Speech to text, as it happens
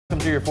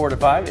Welcome to your 4 to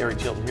 5. Eric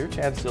Chilton here,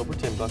 Chad Silver,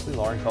 Tim Buckley,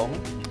 Lauren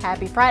Coleman.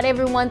 Happy Friday,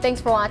 everyone. Thanks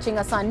for watching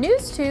us on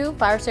News 2,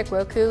 Fire Stick,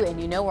 Roku,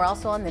 and you know we're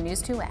also on the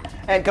News 2 app.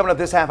 And coming up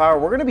this half hour,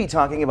 we're going to be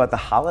talking about the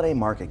holiday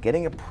market,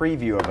 getting a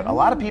preview of it. A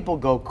lot of people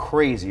go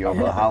crazy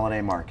over the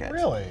holiday market.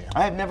 Really?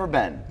 I have never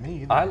been.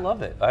 Me either. I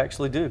love it. I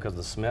actually do, because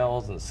the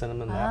smells and the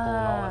cinnamon apple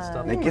and all that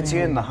stuff. It gets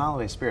you in the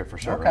holiday spirit for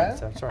sure. Okay. Right?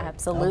 That's right.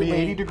 Absolutely. It'll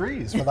be 80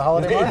 degrees for the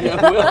holiday market.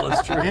 Yeah, it will.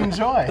 It's true.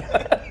 Enjoy.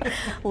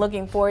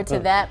 Looking forward to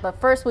that. But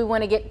first, we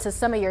want to get to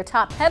some of your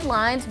top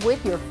headlines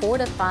with your 4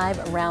 to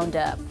 5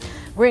 roundup.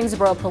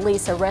 Greensboro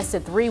police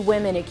arrested 3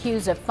 women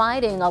accused of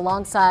fighting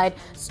alongside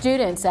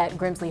students at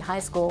Grimsley High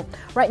School.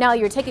 Right now,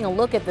 you're taking a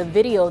look at the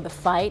video of the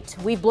fight.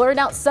 We've blurred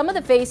out some of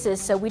the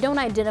faces so we don't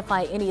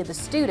identify any of the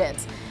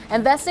students.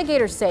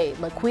 Investigators say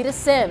Laquita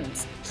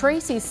Sims,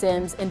 Tracy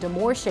Sims, and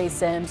Demorshay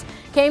Sims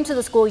came to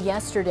the school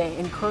yesterday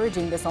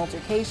encouraging this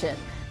altercation.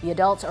 The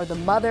adults are the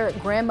mother,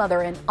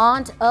 grandmother, and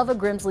aunt of a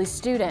Grimsley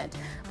student.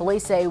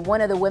 Police say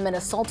one of the women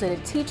assaulted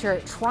a teacher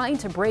trying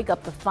to break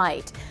up the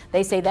fight.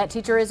 They say that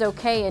teacher is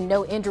okay and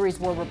no injuries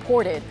were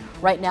reported.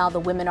 Right now, the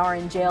women are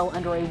in jail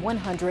under a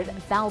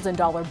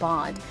 $100,000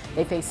 bond.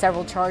 They face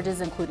several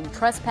charges, including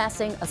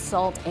trespassing,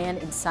 assault, and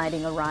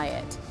inciting a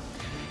riot.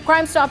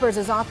 Crime Stoppers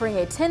is offering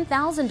a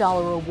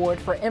 $10,000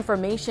 reward for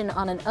information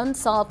on an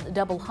unsolved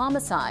double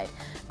homicide.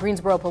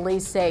 Greensboro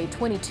police say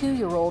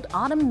 22-year-old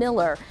Autumn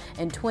Miller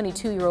and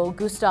 22-year-old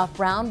Gustav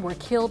Brown were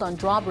killed on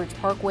Drawbridge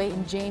Parkway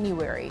in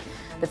January.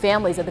 The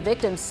families of the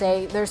victims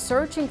say they're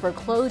searching for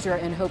closure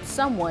and hope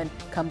someone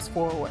comes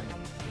forward.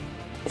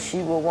 She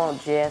will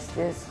want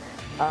justice.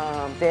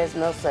 There's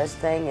no such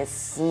thing as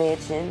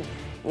snitching,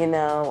 you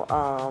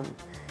know.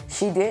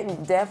 She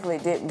definitely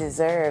didn't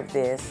deserve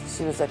this.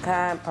 She was a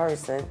kind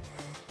person,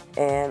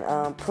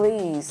 and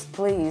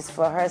please,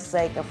 for her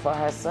sake and for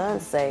her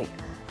son's sake,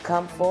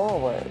 come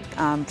forward.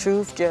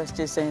 Truth,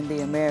 justice, and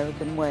the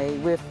American way.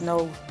 With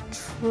no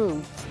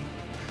truth,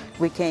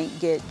 we can't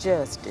get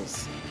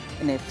justice.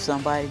 And if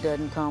somebody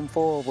doesn't come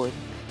forward,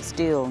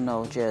 still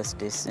no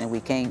justice, and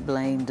we can't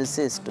blame the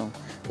system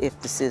if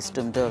the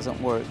system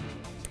doesn't work.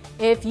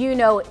 If you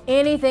know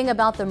anything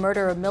about the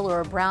murder of Miller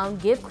or Brown,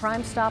 give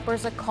Crime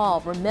Stoppers a call.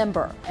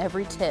 Remember,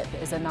 every tip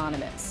is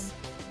anonymous.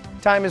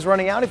 Time is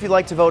running out. If you'd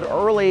like to vote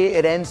early,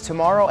 it ends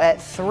tomorrow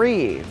at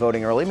 3.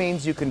 Voting early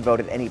means you can vote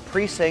at any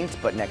precinct,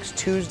 but next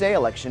Tuesday,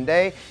 Election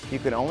Day, you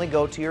can only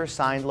go to your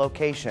assigned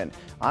location.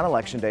 On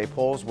Election Day,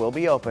 polls will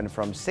be open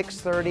from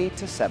 6:30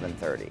 to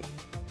 7:30.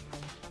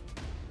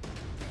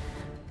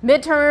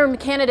 Midterm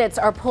candidates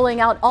are pulling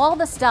out all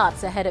the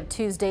stops ahead of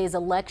Tuesday's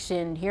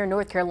election. Here in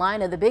North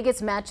Carolina, the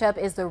biggest matchup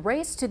is the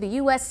race to the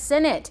U.S.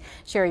 Senate.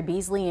 Sherry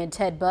Beasley and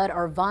Ted Budd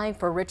are vying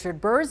for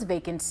Richard Burr's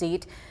vacant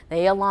seat.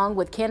 They, along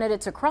with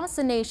candidates across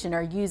the nation,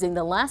 are using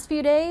the last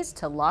few days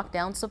to lock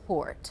down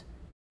support.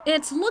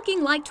 It's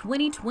looking like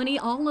 2020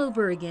 all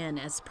over again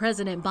as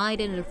President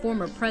Biden and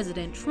former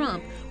President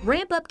Trump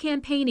ramp up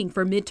campaigning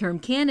for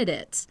midterm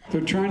candidates. They're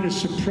trying to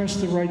suppress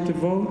the right to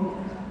vote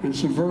and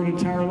subvert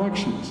entire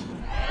elections.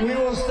 We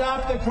will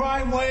stop the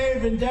crime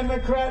wave in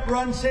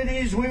Democrat-run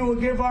cities. We will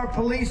give our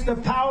police the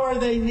power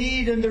they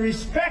need and the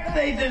respect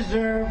they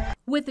deserve.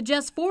 With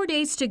just 4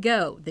 days to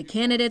go, the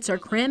candidates are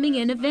cramming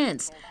in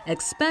events,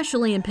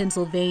 especially in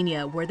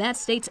Pennsylvania, where that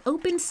state's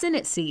open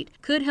Senate seat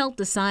could help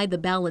decide the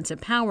balance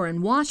of power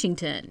in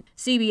Washington.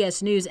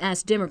 CBS News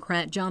asked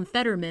Democrat John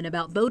Fetterman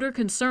about voter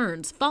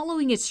concerns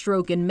following his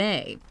stroke in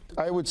May.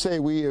 I would say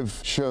we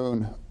have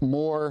shown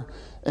more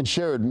and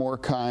shared more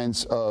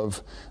kinds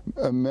of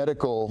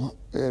medical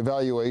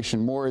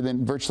evaluation, more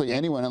than virtually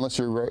anyone, unless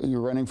you're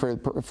running for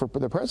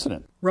the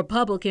president.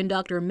 Republican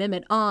Dr.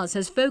 Mehmet Oz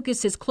has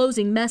focused his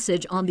closing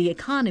message on the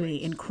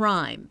economy and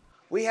crime.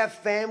 We have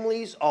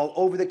families all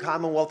over the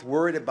Commonwealth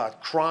worried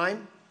about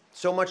crime,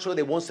 so much so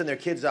they won't send their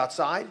kids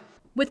outside.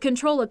 With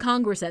control of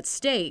Congress at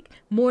stake,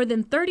 more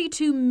than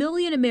 32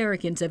 million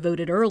Americans have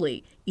voted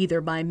early,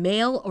 either by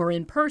mail or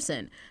in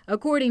person,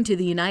 according to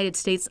the United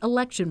States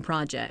Election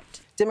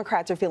Project.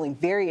 Democrats are feeling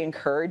very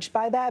encouraged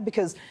by that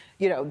because,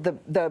 you know,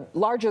 the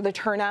larger the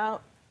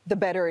turnout, the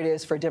better it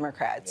is for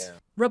Democrats. Yeah.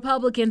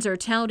 Republicans are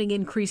touting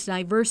increased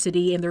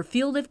diversity in their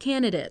field of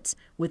candidates,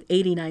 with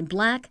 89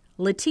 Black,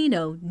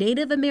 Latino,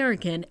 Native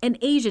American, and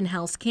Asian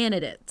House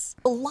candidates.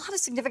 A lot of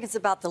significance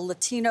about the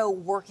Latino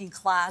working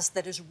class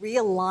that is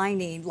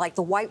realigning, like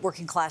the white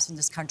working class in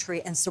this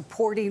country, and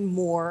supporting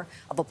more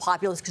of a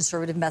populist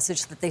conservative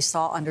message that they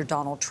saw under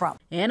Donald Trump.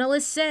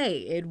 Analysts say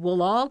it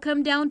will all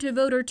come down to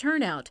voter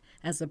turnout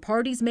as the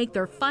parties make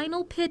their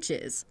final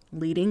pitches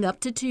leading up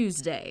to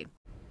Tuesday.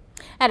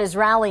 At his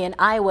rally in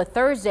Iowa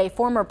Thursday,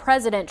 former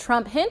President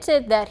Trump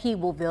hinted that he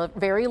will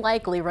very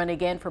likely run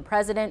again for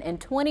president in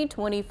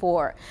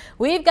 2024.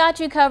 We've got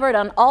you covered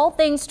on all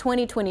things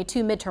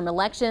 2022 midterm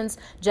elections.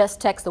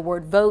 Just text the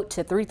word VOTE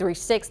to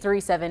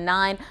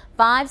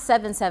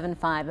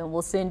 336-379-5775 and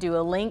we'll send you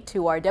a link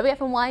to our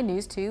WFMY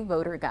News 2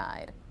 voter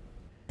guide.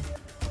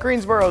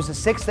 Greensboro's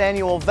 6th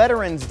annual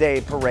Veterans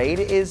Day Parade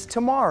is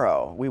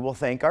tomorrow. We will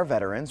thank our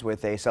veterans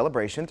with a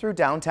celebration through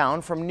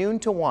downtown from noon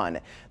to 1.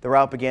 The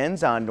route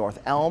begins on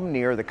North Elm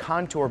near the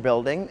Contour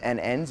Building and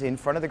ends in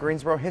front of the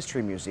Greensboro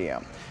History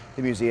Museum.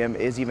 The museum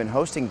is even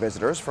hosting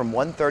visitors from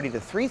 1:30 to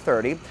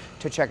 3:30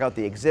 to check out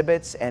the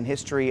exhibits and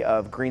history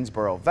of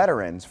Greensboro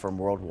veterans from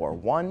World War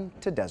I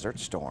to Desert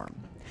Storm.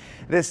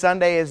 This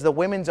Sunday is the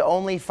women's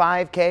only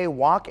 5K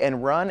walk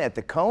and run at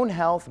the Cone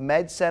Health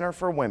Med Center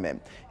for Women.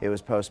 It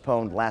was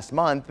postponed last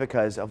month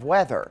because of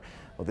weather.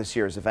 Well, this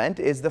year's event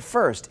is the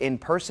first in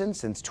person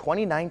since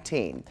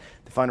 2019.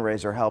 The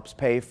fundraiser helps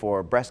pay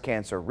for breast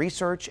cancer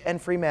research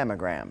and free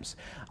mammograms.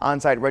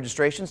 On-site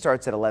registration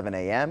starts at 11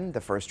 a.m.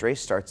 The first race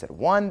starts at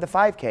 1. The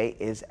 5K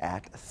is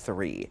at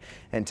 3.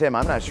 And Tim,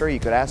 I'm not sure you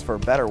could ask for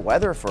better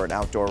weather for an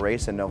outdoor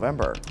race in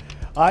November.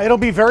 It'll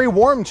be very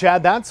warm,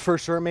 Chad, that's for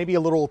sure. Maybe a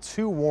little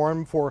too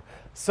warm for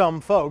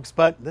some folks,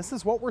 but this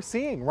is what we're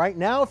seeing right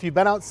now. If you've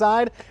been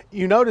outside,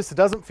 you notice it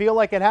doesn't feel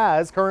like it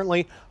has.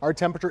 Currently, our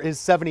temperature is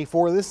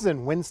 74. This is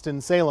in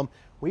Winston-Salem.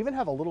 We even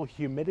have a little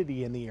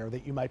humidity in the air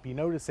that you might be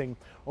noticing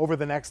over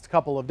the next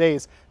couple of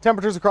days.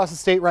 Temperatures across the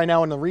state right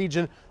now in the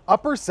region,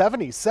 upper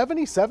 70s,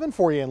 77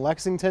 for you in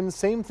Lexington.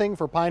 Same thing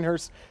for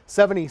Pinehurst,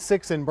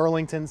 76 in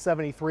Burlington,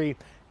 73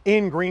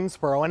 in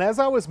Greensboro. And as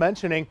I was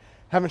mentioning,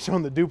 haven't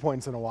shown the dew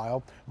points in a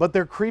while, but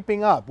they're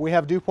creeping up. We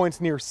have dew points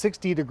near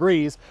 60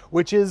 degrees,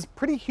 which is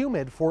pretty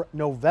humid for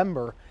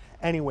November.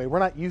 Anyway, we're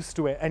not used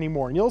to it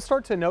anymore. And you'll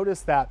start to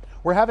notice that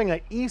we're having an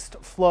east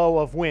flow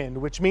of wind,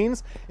 which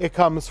means it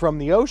comes from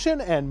the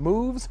ocean and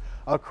moves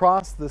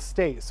across the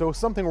state. So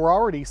something we're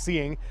already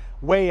seeing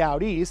way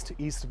out east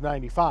of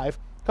 95,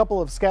 a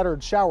couple of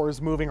scattered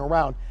showers moving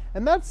around.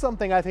 And that's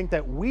something I think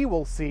that we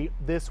will see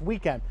this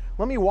weekend.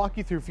 Let me walk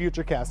you through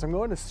Futurecast. I'm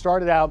going to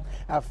start it out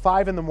at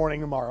 5 in the morning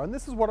tomorrow. And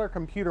this is what our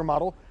computer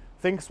model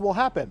thinks will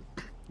happen.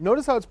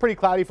 Notice how it's pretty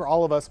cloudy for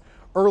all of us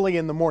early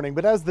in the morning.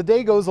 But as the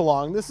day goes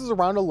along, this is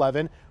around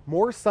 11,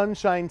 more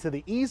sunshine to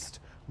the east,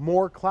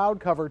 more cloud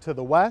cover to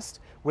the west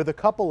with a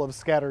couple of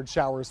scattered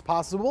showers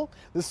possible.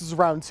 This is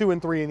around 2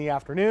 and 3 in the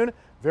afternoon.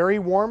 Very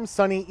warm,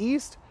 sunny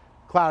east,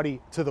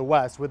 cloudy to the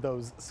west with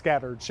those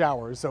scattered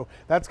showers. So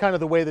that's kind of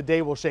the way the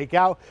day will shake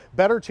out.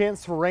 Better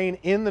chance for rain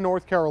in the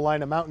North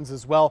Carolina mountains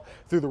as well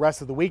through the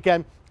rest of the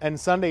weekend. And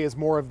Sunday is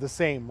more of the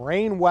same.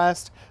 Rain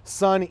west,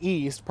 sun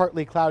east,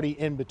 partly cloudy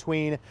in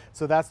between.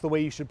 So that's the way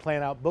you should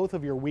plan out both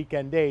of your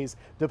weekend days,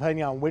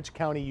 depending on which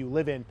county you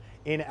live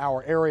in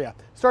our area.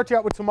 Start you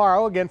out with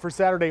tomorrow again for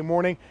Saturday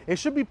morning. It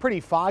should be pretty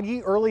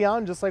foggy early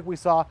on, just like we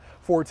saw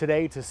for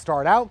today to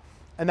start out.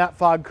 And that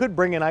fog could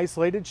bring an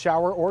isolated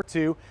shower or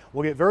two.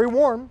 We'll get very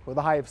warm with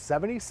a high of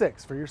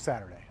 76 for your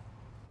Saturday.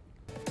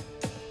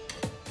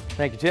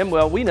 Thank you, Tim.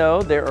 Well, we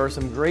know there are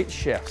some great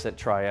chefs at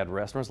Triad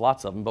restaurants,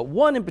 lots of them, but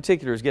one in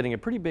particular is getting a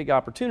pretty big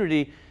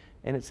opportunity,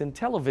 and it's in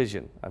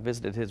television. I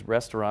visited his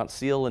restaurant,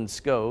 Seal and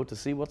Sco, to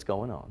see what's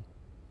going on.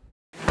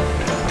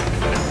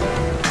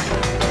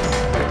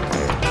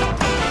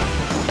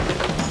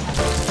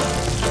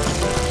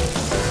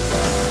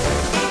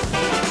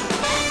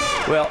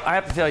 Well, I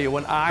have to tell you,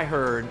 when I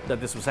heard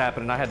that this was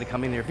happening, I had to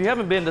come in here. If you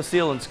haven't been to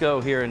Seal and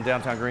Sco here in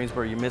downtown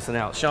Greensboro, you're missing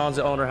out. Sean's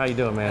the owner. How you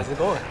doing, man? How's it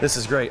going? This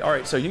is great. All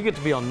right, so you get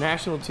to be on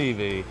national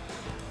TV,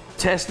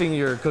 testing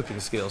your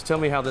cooking skills. Tell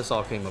me how this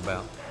all came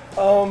about.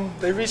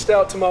 They reached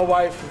out to my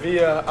wife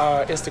via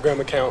our Instagram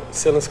account,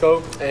 Seal and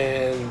Sco,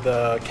 and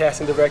the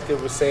casting director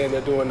was saying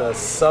they're doing a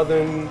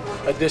southern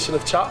edition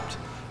of Chopped,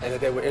 and that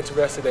they were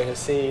interested. They had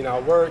seen our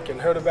work and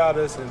heard about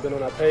us and been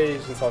on our page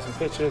and saw some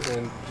pictures,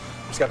 and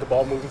just got the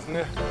ball moving from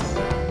there.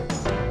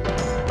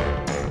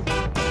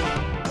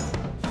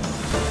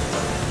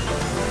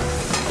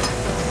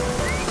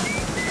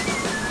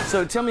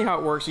 So tell me how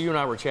it works. You and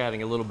I were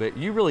chatting a little bit.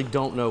 You really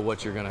don't know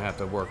what you're going to have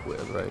to work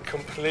with, right?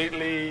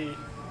 Completely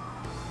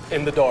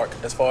in the dark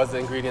as far as the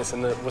ingredients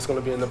and what's going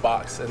to be in the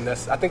box, and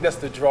I think that's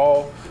the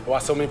draw. Why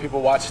so many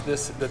people watch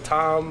this. The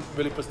time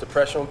really puts the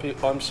pressure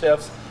on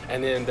chefs,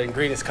 and then the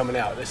ingredients coming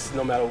out. It's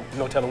no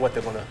telling what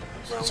they're going to.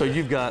 So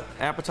you've got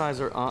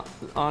appetizer,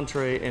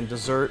 entree, and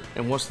dessert,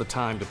 and what's the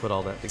time to put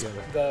all that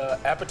together? The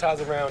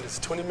appetizer round is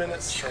 20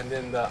 minutes, and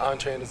then the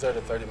entree and dessert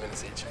are 30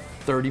 minutes each.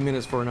 30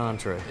 minutes for an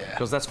entree? Yeah.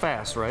 Because that's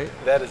fast, right?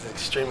 That is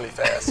extremely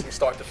fast from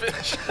start to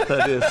finish.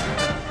 That is.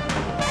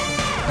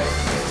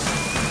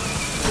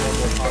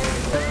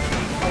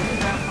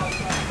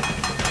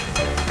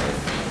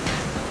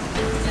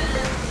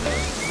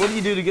 What do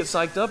you do to get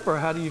psyched up, or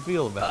how do you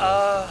feel about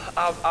it?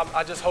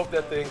 I just hope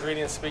that the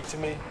ingredients speak to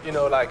me. You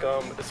know, like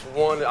it's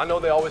one. I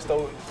know they always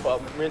throw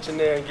wrench in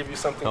there and give you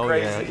something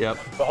crazy. Yeah, yep.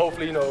 But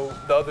hopefully, you know,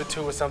 the other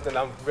two is something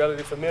I'm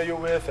relatively familiar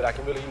with, and I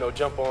can really, you know,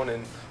 jump on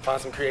and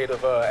find some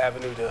creative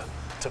avenue to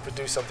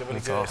produce something really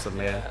good. That's awesome,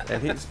 man. Yeah.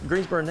 And he's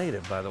Greensboro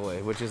native, by the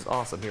way, which is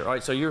awesome here. All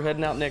right, so you're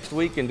heading out next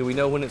week, and do we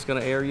know when it's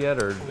going to air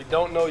yet, or? We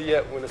don't know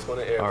yet when it's going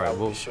to air. All right,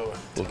 we'll be sure.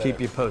 We'll keep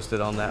you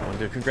posted on that one,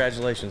 dude.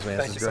 Congratulations, man.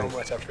 Thank you so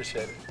much. I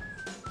appreciate it.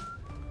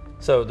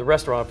 So the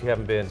restaurant, if you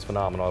haven't been, is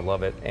phenomenal. I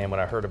love it. And when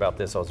I heard about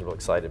this, I was real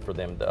excited for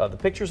them. The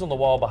pictures on the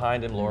wall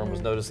behind him, Lauren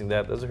was noticing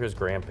that. Those are his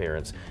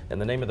grandparents.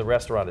 And the name of the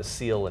restaurant is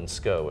Seal and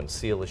Sco. And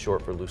Seal is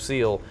short for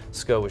Lucille,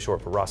 Sco is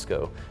short for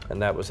Roscoe. And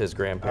that was his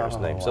grandparents'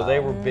 name. So they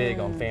were big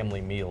on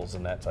family meals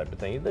and that type of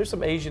thing. There's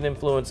some Asian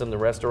influence in the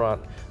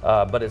restaurant,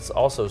 but it's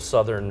also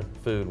Southern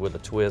food with a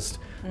twist.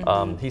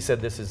 He said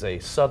this is a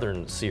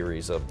Southern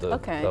series of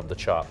the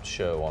Chopped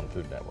show on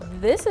Food Network.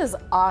 This is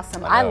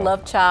awesome. I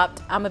love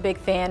Chopped. I'm a big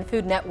fan.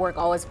 Food Network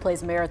always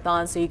plays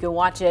marathons, so you can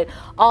watch it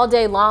all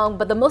day long.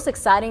 But the most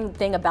exciting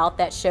thing about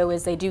that show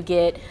is they do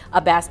get a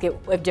basket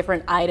of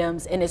different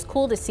items, and it's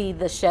cool to see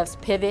the chefs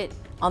pivot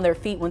on their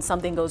feet when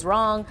something goes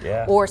wrong,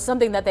 or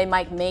something that they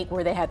might make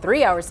where they had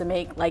 3 hours to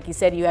make. Like you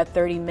said, you had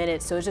 30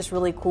 minutes. So it's just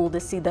really cool to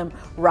see them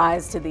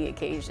rise to the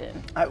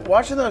occasion.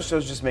 Watching those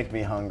shows just make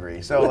me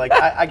hungry. So like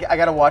I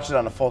got to watch it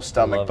on a full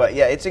stomach. But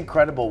yeah, it's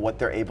incredible what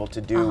they're able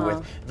to do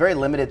with very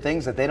limited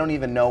things that they don't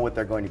even know what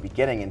they're going to be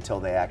getting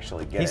until they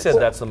actually get it. He said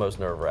that's the most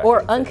nerve-wracking.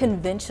 Or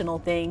unconventional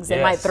things. They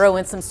might throw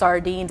in some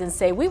sardines and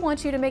say, we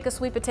want you to make a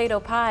sweet potato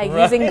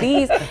pie using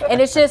these.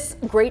 And it's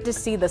just great to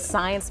see the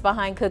science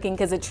behind cooking,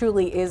 because it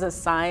truly is a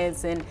science,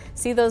 and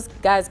see those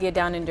guys get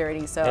down and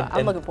dirty. So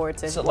I'm looking forward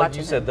to watching like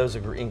you said, those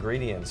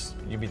ingredients,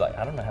 you'd be like,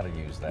 I don't know how to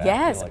use that.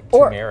 Yes. You know, like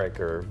turmeric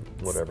or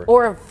whatever.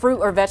 Or a fruit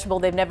or vegetable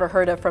they've never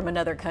heard of from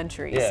another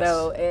country. Yes.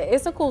 So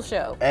it's a cool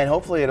show. And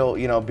hopefully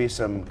it'll, be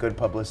some good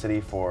publicity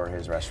for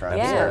his restaurant.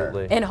 Yeah.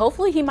 Absolutely. And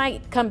hopefully he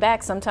might come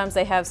back. Sometimes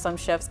they have some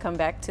chefs come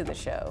back to the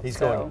show. He's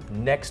going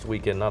next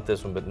weekend, not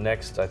this one, but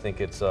next, I think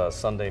it's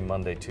Sunday,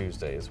 Monday,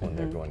 Tuesday is when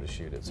they're going to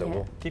shoot it. So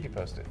we'll keep you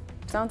posted.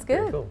 Sounds good.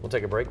 Very cool. We'll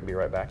take a break and be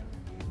right back.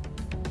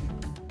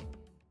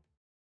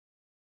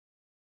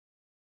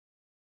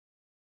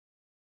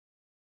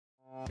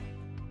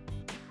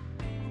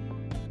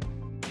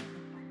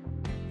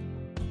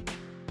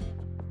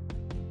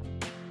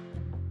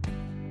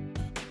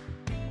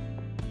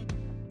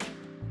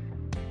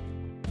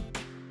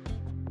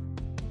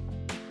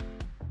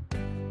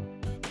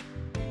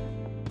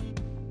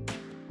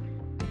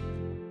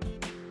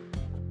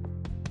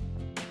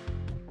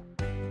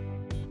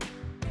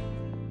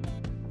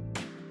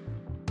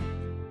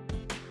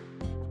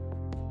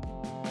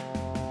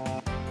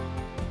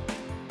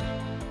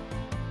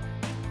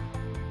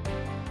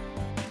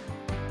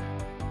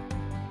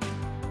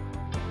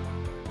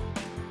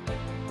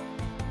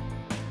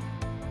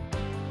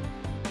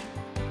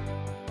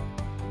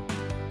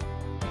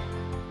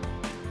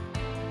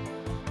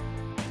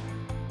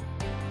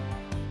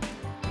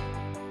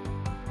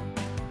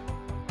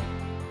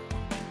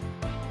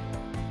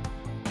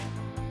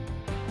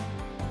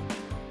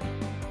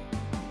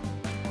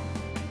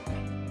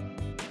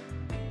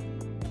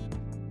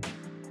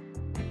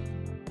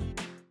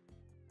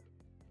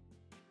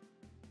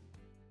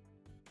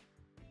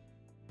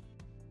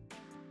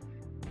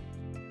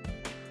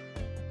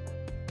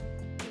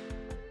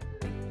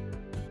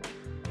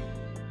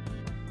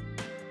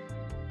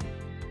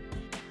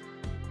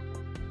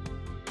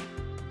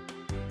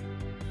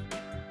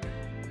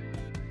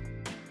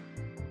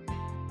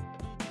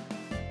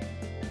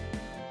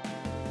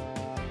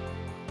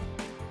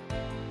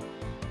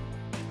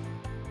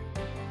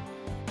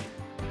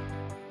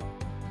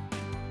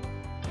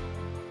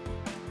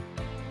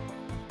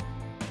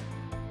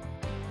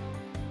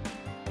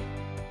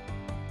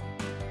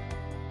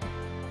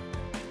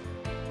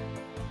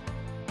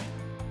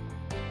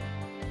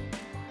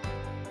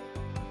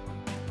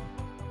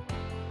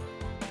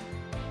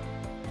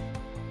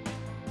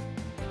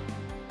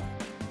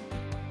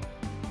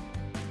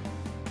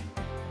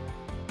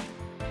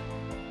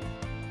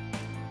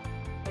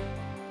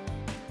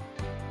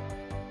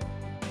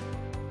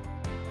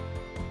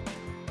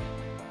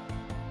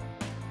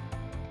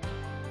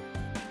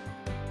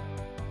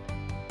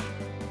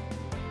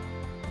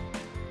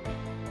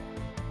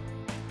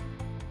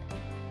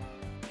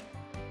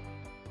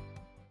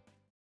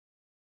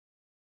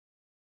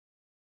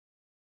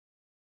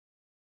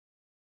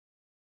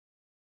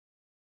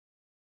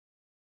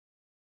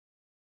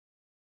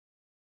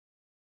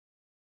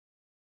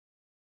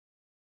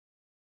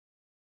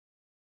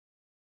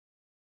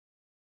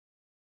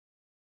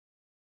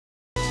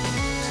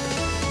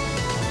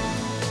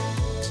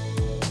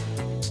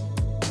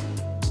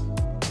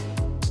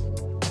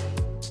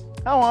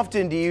 How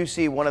often do you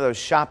see one of those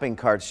shopping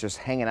carts just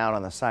hanging out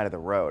on the side of the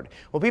road?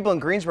 Well, people in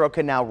Greensboro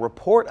can now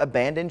report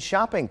abandoned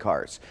shopping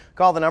carts.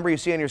 Call the number you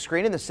see on your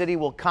screen and the city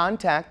will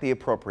contact the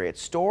appropriate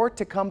store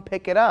to come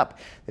pick it up.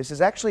 This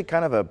is actually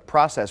kind of a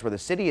process where the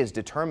city is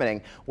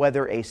determining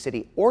whether a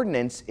city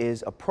ordinance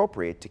is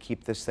appropriate to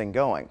keep this thing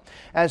going.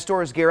 As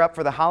stores gear up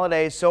for the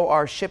holidays, so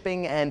are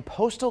shipping and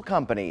postal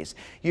companies.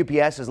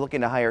 UPS is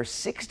looking to hire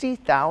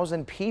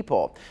 60,000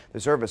 people. The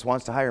service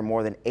wants to hire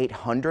more than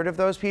 800 of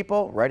those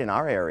people right in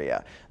our area.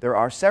 There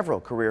are several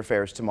career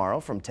fairs tomorrow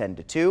from 10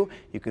 to 2.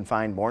 You can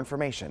find more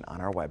information on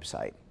our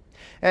website.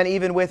 And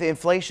even with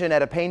inflation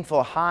at a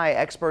painful high,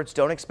 experts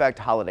don't expect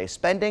holiday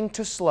spending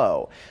to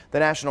slow. The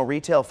National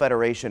Retail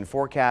Federation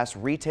forecasts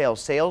retail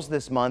sales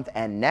this month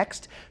and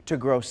next to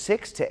grow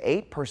 6 to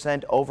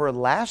 8% over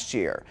last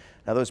year.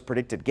 Now, those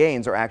predicted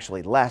gains are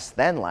actually less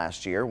than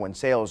last year, when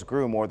sales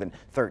grew more than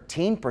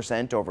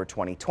 13% over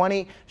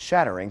 2020,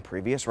 shattering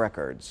previous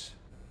records.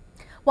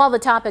 While the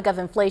topic of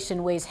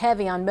inflation weighs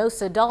heavy on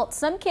most adults,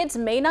 some kids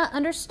may not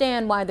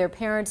understand why their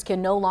parents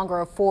can no longer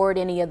afford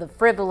any of the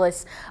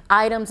frivolous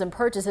items and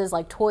purchases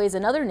like toys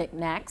and other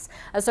knickknacks.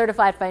 A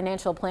certified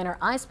financial planner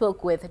I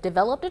spoke with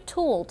developed a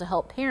tool to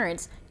help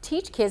parents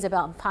teach kids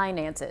about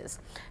finances.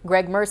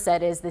 Greg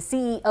Merced is the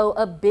CEO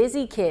of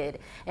Busy Kid,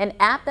 an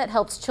app that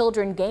helps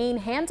children gain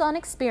hands-on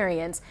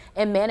experience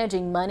in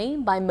managing money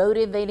by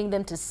motivating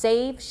them to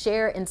save,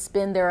 share, and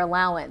spend their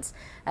allowance.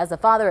 As the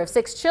father of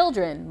 6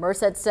 children,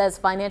 Merced says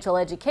financial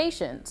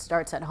education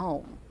starts at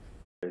home.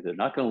 They're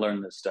not going to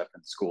learn this stuff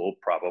in school,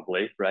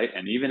 probably, right?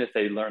 And even if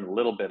they learn a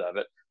little bit of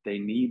it, they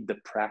need the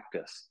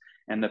practice.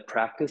 And the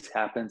practice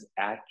happens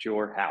at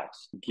your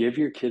house. Give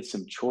your kids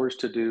some chores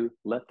to do,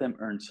 let them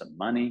earn some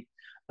money,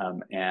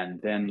 and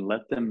then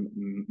let them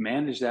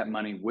manage that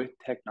money with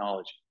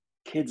technology.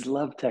 Kids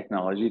love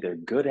technology. They're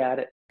good at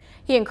it.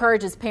 He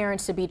encourages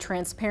parents to be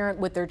transparent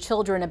with their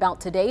children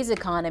about today's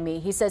economy.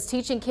 He says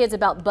teaching kids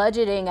about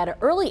budgeting at an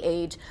early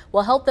age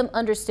will help them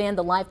understand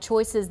the life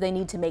choices they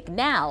need to make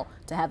now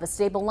to have a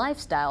stable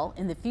lifestyle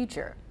in the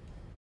future.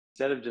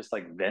 Instead of just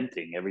like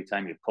venting every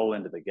time you pull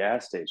into the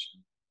gas station,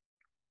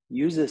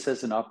 use this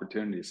as an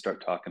opportunity to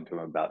start talking to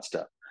them about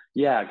stuff.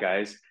 Yeah,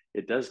 guys,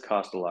 it does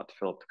cost a lot to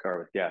fill up the car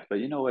with gas, but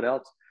you know what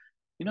else?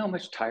 You know how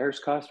much tires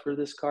cost for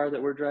this car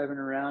that we're driving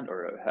around,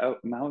 or how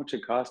much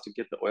it costs to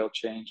get the oil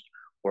changed,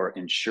 or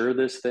insure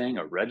this thing,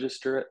 or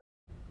register it?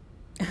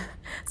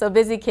 So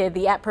Busy Kid,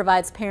 the app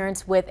provides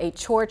parents with a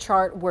chore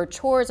chart where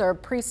chores are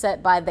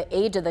preset by the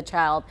age of the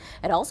child.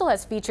 It also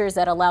has features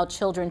that allow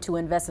children to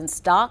invest in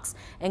stocks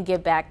and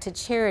give back to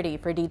charity.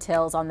 For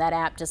details on that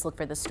app, just look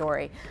for the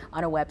story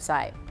on our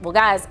website. Well,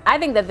 guys, I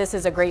think that this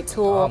is a great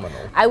tool.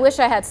 Phenomenal. I wish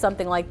I had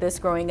something like this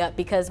growing up,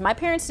 because my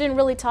parents didn't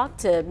really talk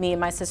to me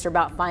and my sister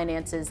about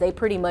finances. They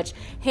pretty much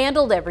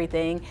handled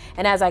everything.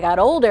 And as I got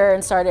older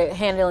and started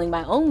handling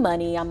my own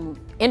money,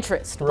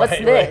 interest. What's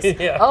this? Right,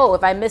 yeah. Oh,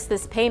 if I miss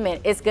this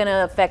payment, it's going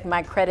to affect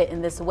my credit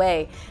in this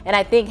way. And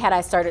I think had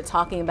I started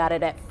talking about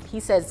it he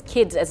says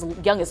kids as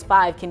young as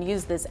 5 can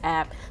use this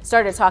app,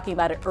 started talking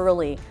about it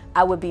early,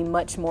 I would be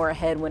much more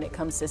ahead when it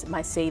comes to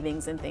my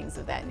savings and things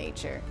of that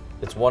nature.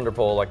 It's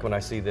wonderful. Like when I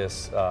see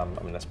this, I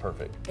mean, that's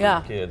perfect for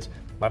Yeah. kids.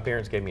 My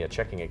parents gave me a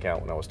checking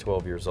account when I was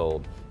 12 years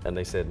old, and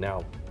they said,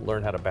 now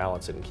learn how to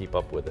balance it and keep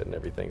up with it and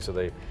everything. So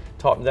they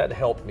taught me, that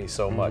helped me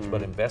so much,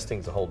 but investing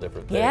is a whole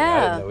different thing. Yeah. I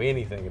didn't know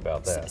anything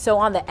about that. So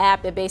on the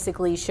app, it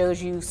basically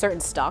shows you certain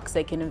stocks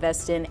they can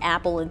invest in,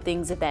 Apple and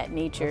things of that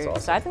nature. That's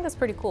awesome. So I think that's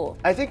pretty cool.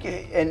 I think,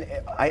 and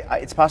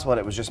it's possible that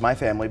it was just my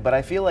family, but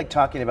I feel like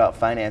talking about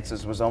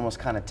finances was almost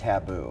kind of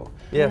taboo.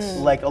 Yes.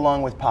 Like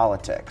along with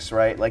politics,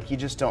 right? Like you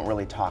just don't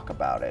really talk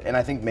about it. And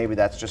I think maybe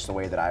that's just the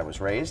way that I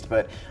was raised,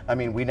 but I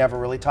mean, we never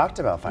really talked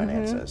about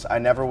finances. I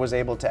never was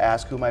able to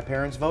ask who my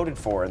parents voted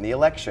for in the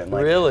election.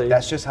 Like, really?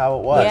 That's just how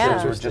it was. Yeah.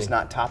 Those were just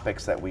not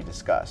topics that we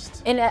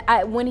discussed.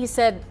 And when he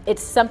said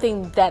it's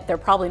something that they're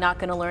probably not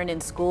going to learn in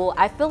school,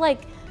 I feel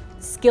like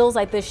skills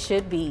like this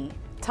should be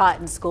taught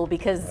in school,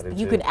 because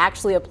you can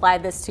actually apply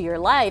this to your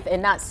life,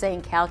 and not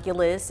saying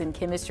calculus and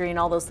chemistry and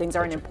all those things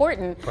aren't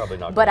important. Probably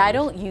not. But I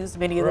don't use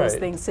many of those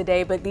things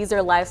today, but these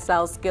are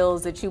lifestyle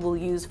skills that you will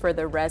use for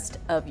the rest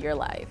of your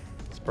life.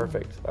 It's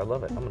perfect. I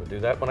love it. I'm going to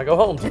do that when I go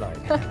home tonight.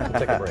 We'll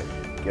take a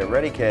break. Get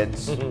ready,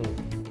 kids.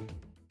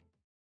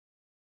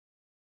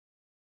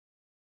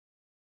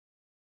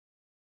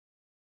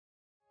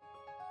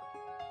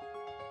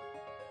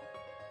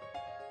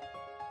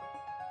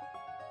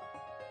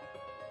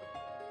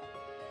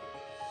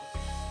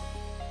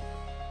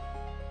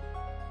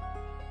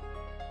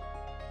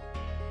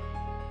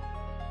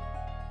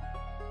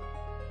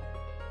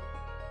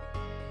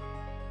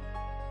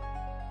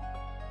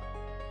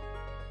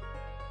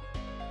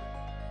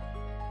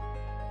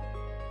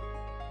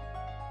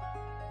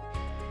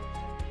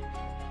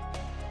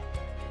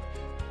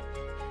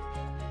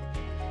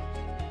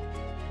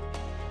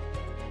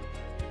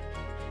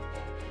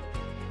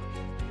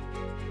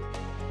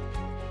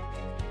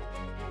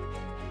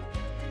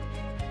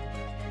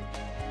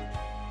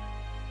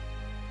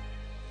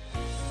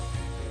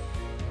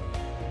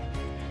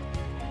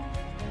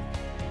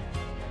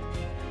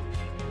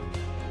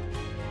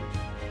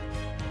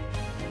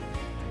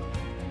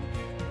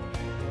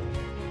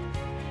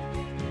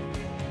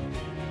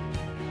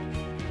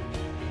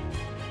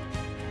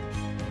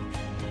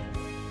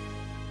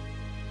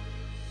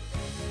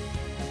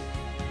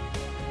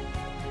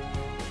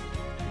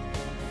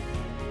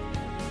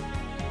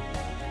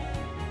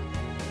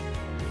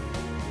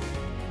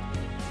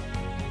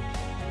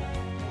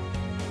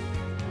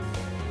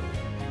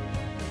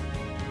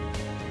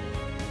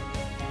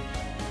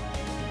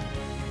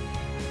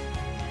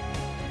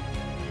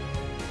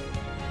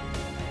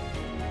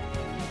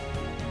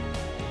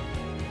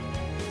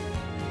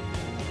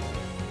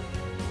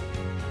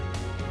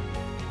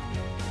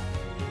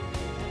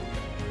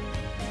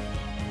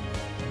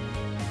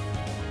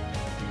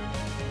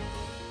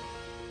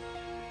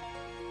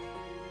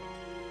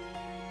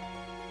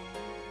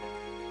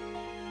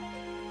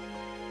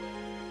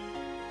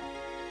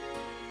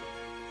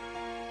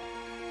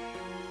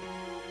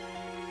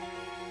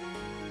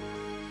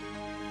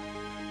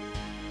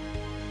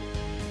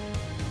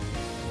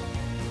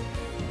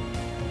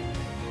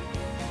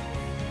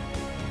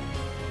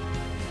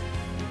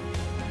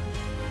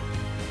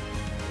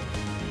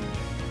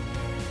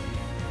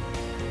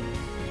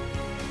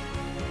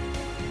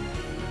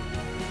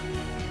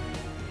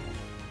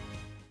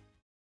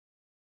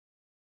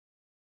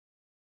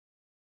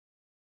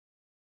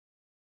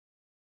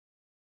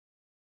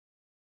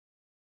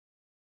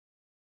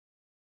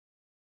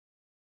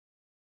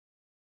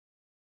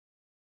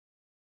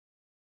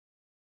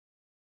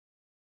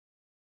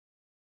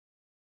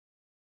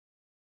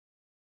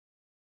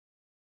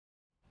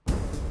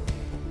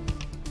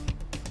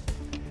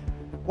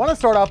 Want to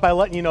start off by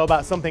letting you know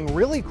about something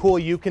really cool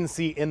you can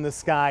see in the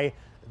sky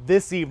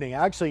this evening.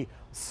 I actually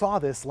saw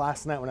this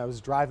last night when I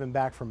was driving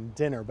back from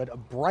dinner, but a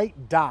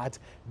bright dot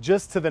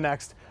just to the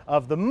next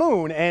of the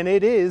moon, and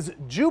it is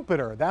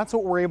Jupiter. That's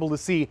what we're able to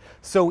see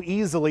so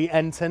easily,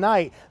 and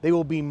tonight they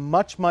will be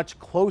much, much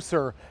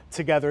closer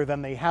together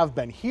than they have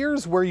been.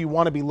 Here's where you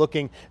want to be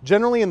looking,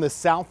 generally in the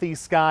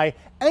southeast sky,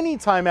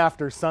 anytime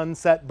after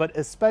sunset, but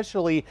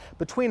especially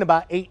between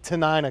about 8 to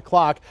 9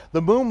 o'clock.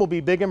 The moon will be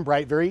big and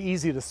bright, very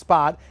easy to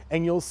spot,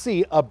 and you'll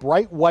see a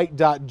bright white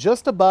dot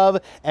just above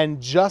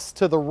and just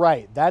to the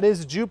right. That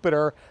is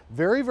Jupiter,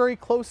 very, very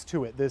close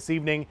to it this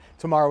evening.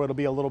 Tomorrow it'll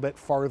be a little bit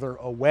farther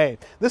away.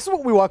 This is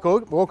what we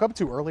woke up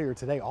to earlier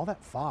today, all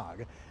that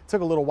fog.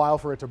 Took a little while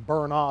for it to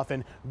burn off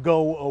and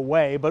go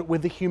away, but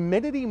with the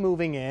humidity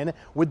moving in,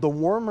 with the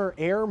warmer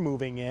air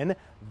moving in,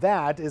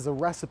 that is a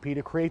recipe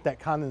to create that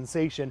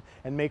condensation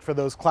and make for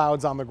those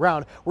clouds on the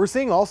ground. We're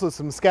seeing also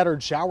some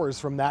scattered showers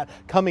from that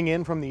coming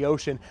in from the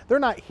ocean. They're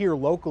not here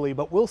locally,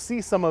 but we'll see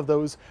some of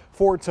those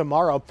for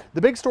tomorrow.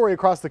 The big story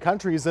across the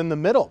country is in the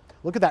middle.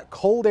 Look at that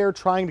cold air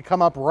trying to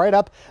come up right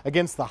up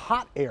against the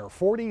hot air,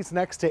 40s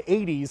next to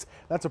 80s.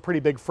 That's a pretty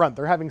big front.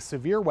 They're having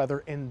severe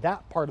weather in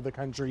that part of the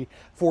country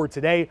for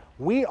today.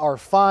 We are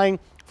fine.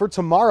 For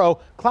tomorrow,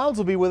 clouds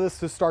will be with us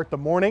to start the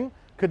morning.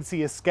 Could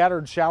see a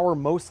scattered shower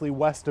mostly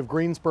west of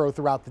Greensboro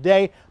throughout the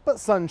day, but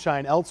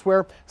sunshine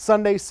elsewhere.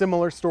 Sunday,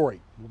 similar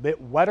story. A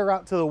bit wetter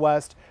out to the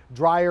west,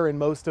 drier in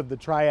most of the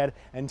Triad,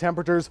 and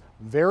temperatures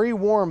very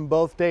warm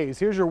both days.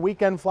 Here's your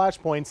weekend flash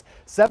points.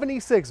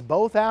 76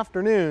 both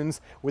afternoons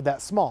with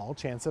that small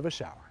chance of a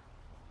shower.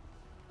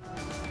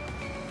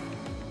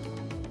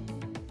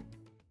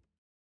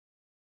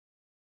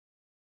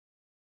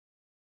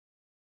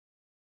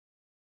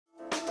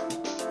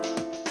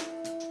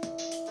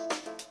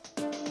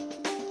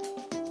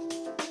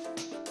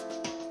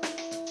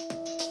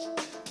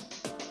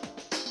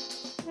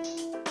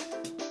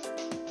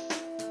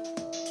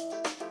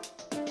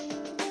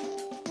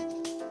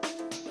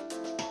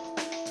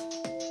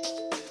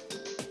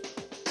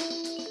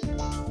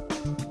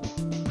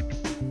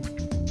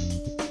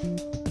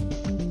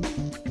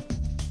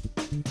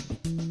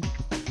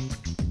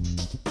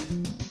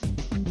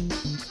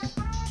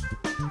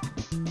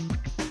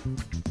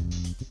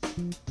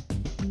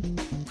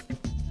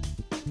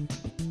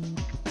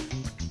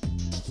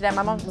 That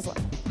my mom was like,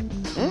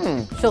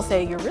 she'll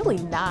say, "You're really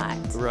not."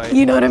 Right.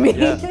 You know what I mean?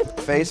 Yeah.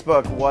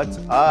 Facebook, what's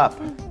up?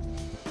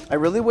 I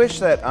really wish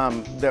that,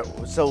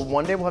 so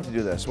one day we'll have to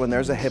do this. When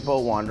there's a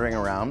hippo wandering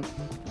around,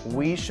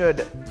 we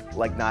should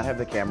like not have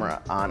the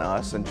camera on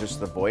us and just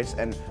the voice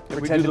and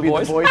pretend to be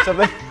the voice of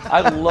it.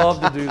 I'd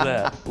love to do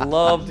that.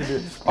 Love to do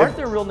it. Aren't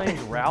their real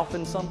names Ralph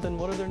and something?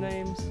 What are their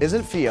names?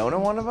 Isn't Fiona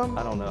one of them?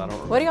 I don't know. I don't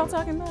remember. What are y'all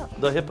talking about?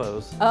 The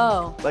hippos.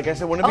 Oh. Like I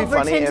said, wouldn't it be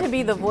funny pretend if, to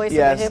be the voice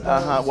yes, of the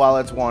hippos. while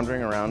it's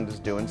wandering around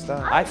just doing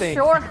stuff. I think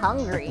sure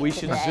hungry we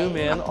should today. zoom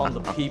in on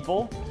the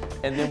people,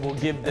 and then we'll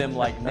give them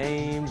like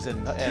names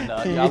and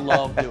I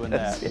love doing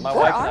that. My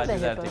wife and I do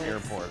that at the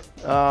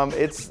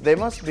airport. They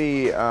must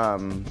be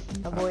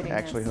avoiding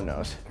actually, us. who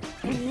knows?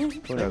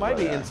 They might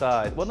be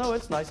inside. Well, no,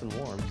 it's nice and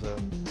warm, so.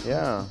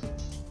 Yeah.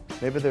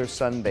 Maybe they're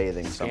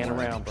sunbathing somewhere. Scan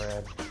around,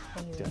 Brad.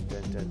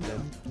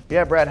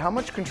 Yeah, Brad, how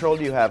much control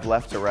do you have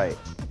left to right?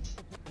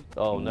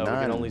 Oh, no, None.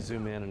 we can only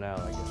zoom in and out,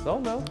 I guess. Oh,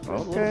 no.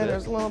 Okay,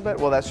 there's a little bit.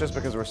 Well, that's just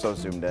because we're so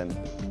zoomed in.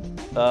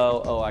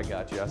 Oh, I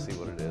got you. I see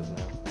what it is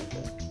now.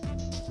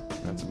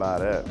 Okay. That's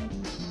about it.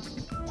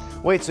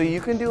 Wait, so you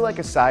can do like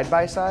a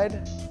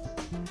side-by-side?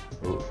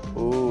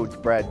 Ooh,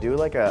 Brad, do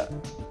like a...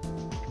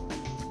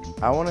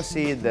 I want to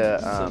see the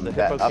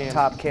that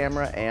up-top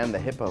camera and the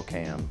hippo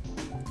cam.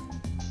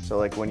 So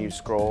like when you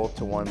scroll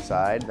to one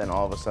side, then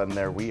all of a sudden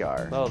there we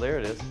are. Oh, there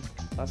it is.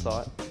 I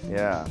saw it.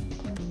 Yeah.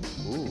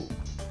 Ooh.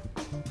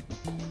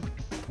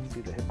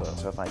 See the hippo.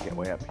 So if I get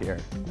way up here.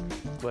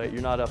 Wait,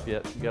 you're not up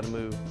yet. You got to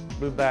move.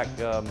 Move back.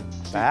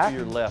 Back? To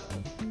your left.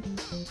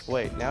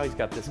 Wait, now he's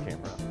got this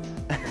camera up.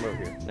 Come over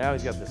here. Now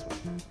he's got this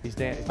one. He's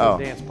doing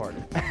dance party.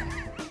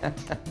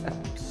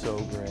 So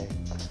gray.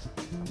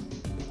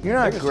 You're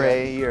not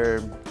gray,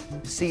 you're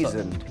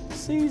seasoned.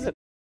 Seasoned.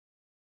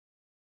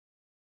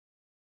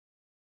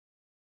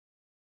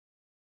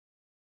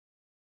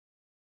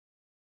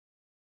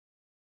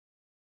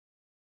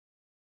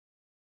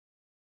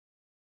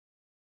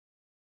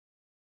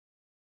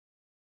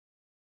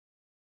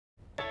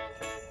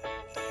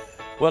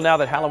 Well, now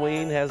that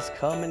Halloween has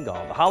come and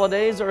gone, the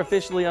holidays are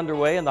officially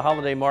underway, and the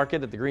holiday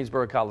market at the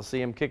Greensboro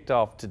Coliseum kicked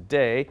off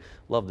today.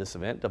 Love this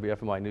event.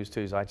 WFMY News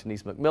 2's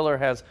Denise McMiller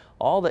has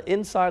all the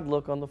inside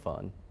look on the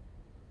fun.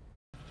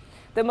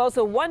 The most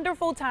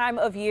wonderful time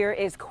of year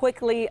is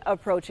quickly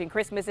approaching.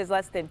 Christmas is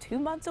less than 2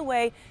 months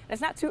away, and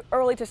it's not too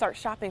early to start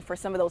shopping for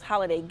some of those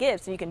holiday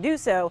gifts. And you can do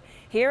so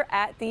here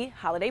at the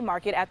holiday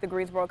market at the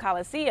Greensboro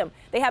Coliseum.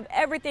 They have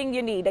everything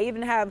you need. They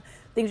even have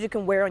things you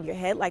can wear on your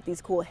head, like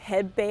these cool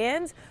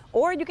headbands,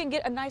 or you can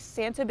get a nice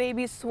Santa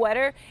baby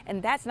sweater.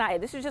 And that's not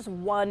it. This is just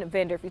one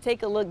vendor. If you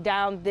take a look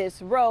down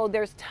this road,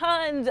 there's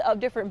tons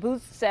of different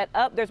booths set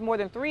up. There's more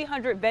than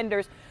 300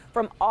 vendors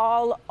from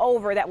all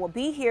over that will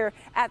be here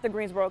at the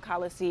Greensboro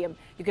Coliseum.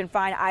 You can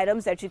find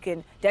items that you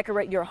can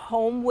decorate your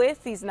home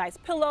with, these nice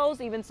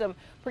pillows, even some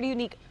pretty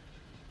unique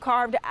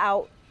carved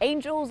out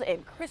angels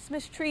and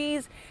Christmas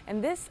trees.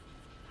 And this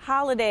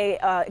holiday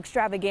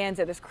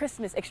extravaganza, this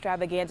Christmas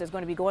extravaganza is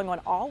going to be going on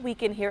all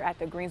weekend here at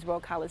the Greensboro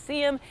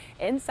Coliseum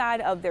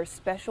inside of their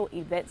special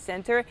event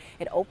center.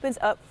 It opens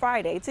up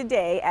Friday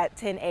today at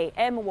 10 a.m.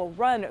 and will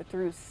run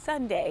through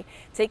Sunday.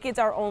 Tickets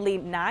are only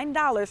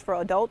 $9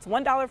 for adults,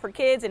 $1 for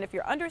kids, and if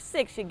you're under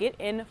 6, you get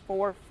in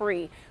for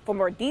free. For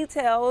more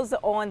details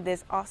on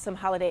this awesome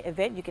holiday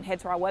event, you can head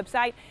to our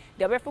website,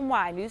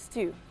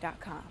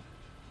 WFMYnews2.com.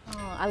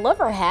 Oh, I love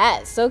her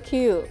hat. So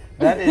cute.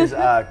 That is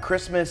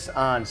Christmas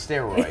on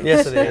steroids.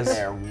 Yes, it is.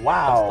 There.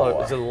 Wow.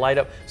 It's a light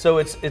up. So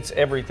it's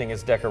everything.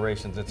 It's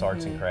decorations. It's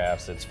arts and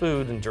crafts. It's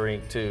food and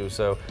drink too.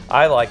 So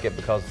I like it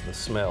because of the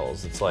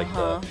smells. It's like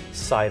the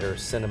cider,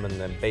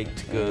 cinnamon, and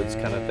baked goods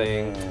kind of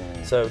thing.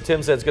 So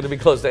Tim said it's going to be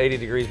close to 80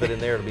 degrees, but in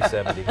there it'll be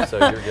 70. So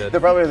you're good.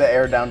 They're probably the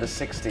air down to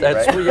 60.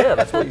 That's right? Yeah.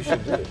 That's what you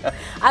should do.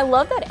 I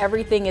love that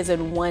everything is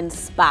in one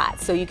spot,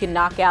 so you can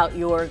knock out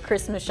your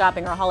Christmas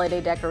shopping or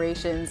holiday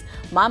decorations.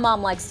 My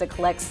mom likes to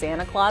collect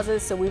Santa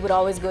Clauses, so we would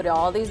always go to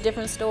all these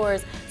different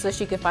stores so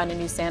she could find a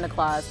new Santa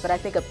Claus. But I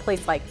think a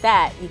place like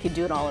that, you could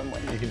do it all in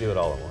one. You can do it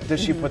all in one. Does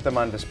she put them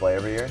on display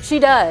every year? She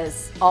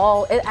does.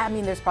 I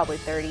mean, there's probably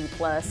 30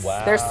 plus.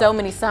 Wow. There's so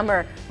many. Some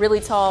are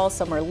really tall,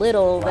 some are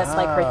little. Wow. That's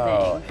like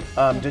her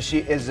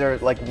thing. Is there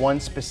like one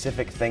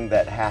specific thing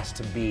that has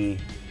to be,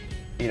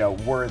 you know,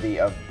 worthy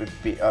of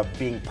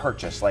being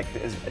purchased? Like,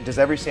 does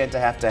every Santa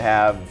have to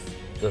have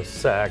the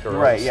sack or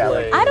right? Yeah.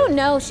 Like, I don't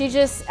know. She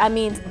just, I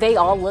mean, they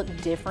all look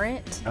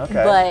different. Okay.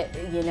 But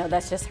you know,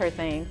 that's just her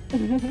thing.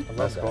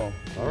 That's cool.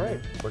 All right,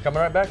 we're coming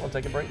right back. We'll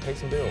take a break, pay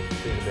some bills.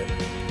 See you in a bit.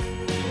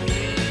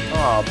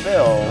 Oh,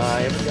 bills. I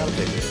haven't got a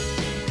big deal.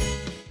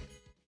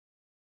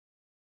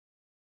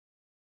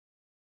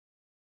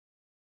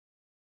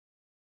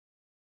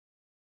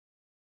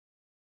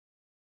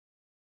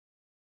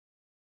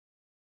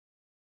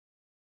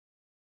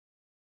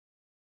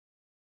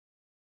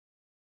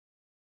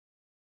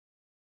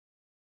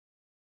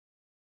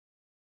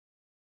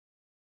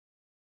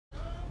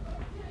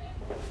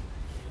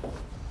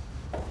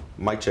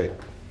 Mic check.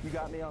 You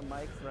got me on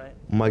mics, right?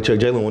 Mic check,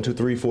 Jalen. 1, 2,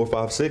 3, 4,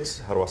 5, 6.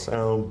 How do I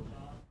sound?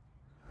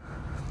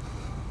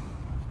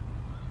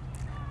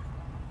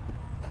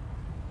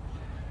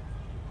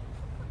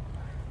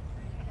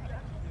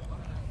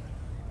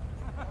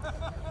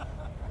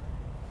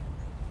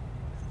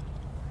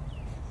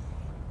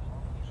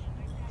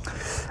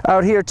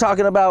 Out here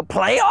talking about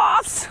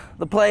playoffs.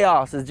 The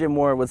playoffs, as Jim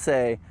Moore would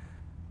say,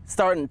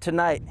 starting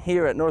tonight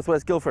here at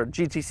Northwest Guilford.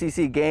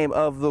 GTCC game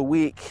of the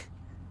week.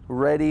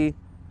 Ready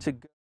to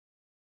go.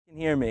 You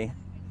can hear me?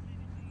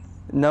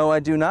 No, I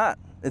do not.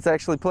 It's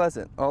actually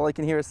pleasant. All I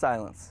can hear is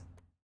silence.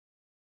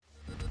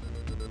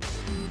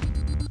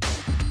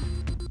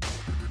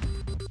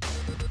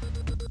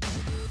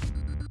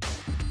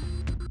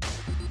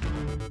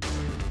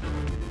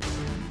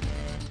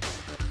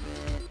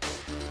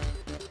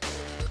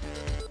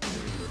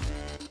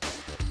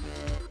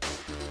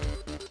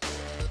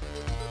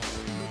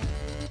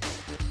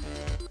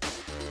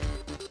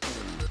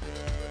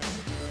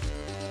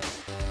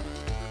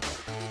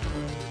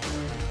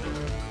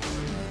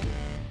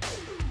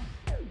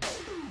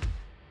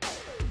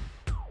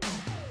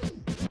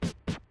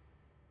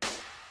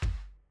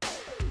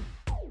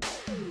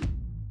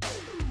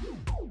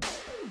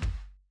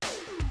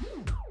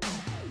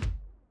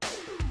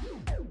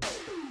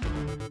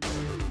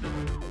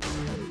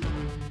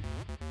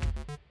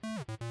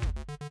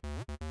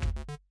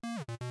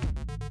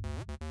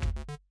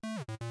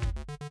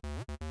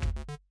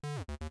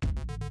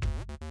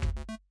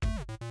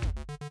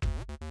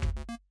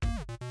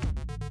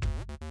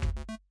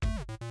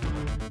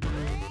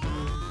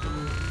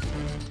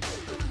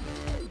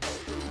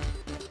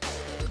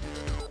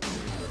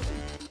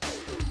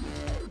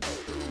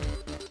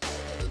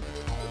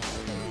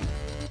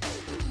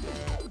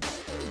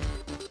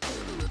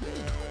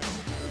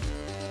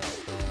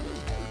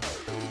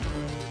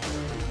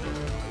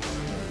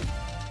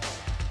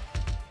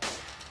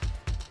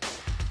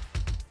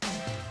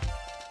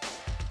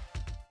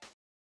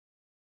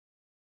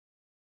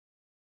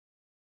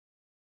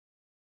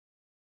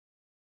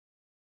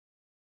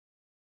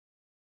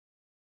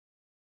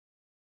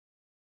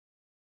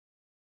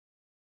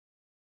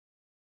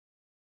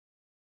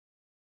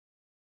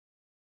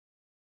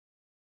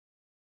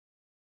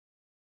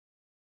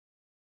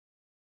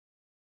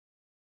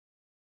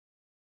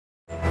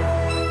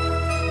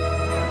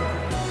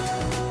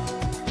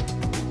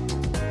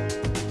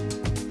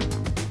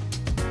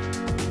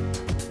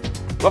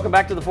 Welcome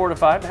back to the 4 to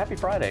 5. Happy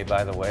Friday,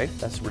 by the way.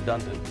 That's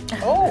redundant.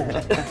 Oh,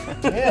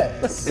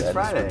 yes. It's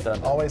Friday.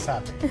 Always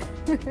happy.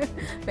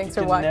 Thanks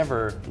for watching.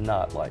 Never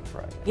not like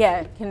Friday.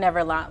 Yeah, can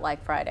never not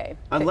like Friday.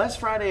 Unless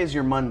Friday is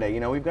your Monday. You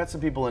know, we've got some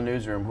people in the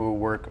newsroom who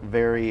work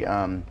very,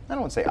 I don't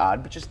want to say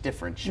odd, but just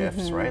different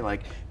shifts, right?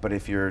 Like, but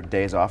if your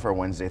days off are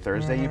Wednesday,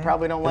 Thursday, you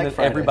probably don't like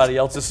Fridays. Everybody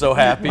else is so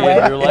happy. When,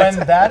 and you're like,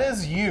 when that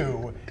is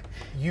you,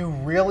 you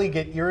really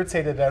get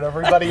irritated at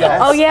everybody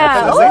else. Oh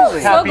yeah. Like, so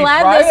Happy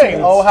glad Friday.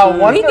 this Oh, how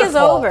wonderful. week is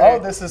over. Oh,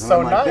 this is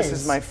so nice. This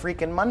is my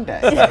freaking Monday.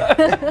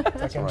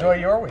 Like, enjoy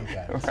your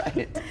weekend.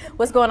 Right.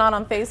 What's going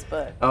on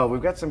Facebook? Oh,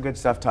 we've got some good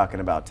stuff talking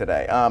about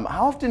today.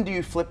 How often do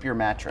you flip your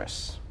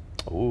mattress?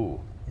 Ooh.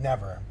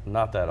 Never.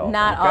 Not that often.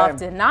 Not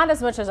often. Not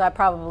as much as I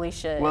probably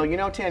should. Well, you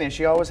know, Tanya,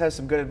 she always has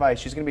some good advice.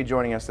 She's going to be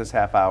joining us this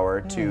half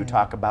hour to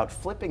talk about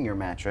flipping your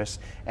mattress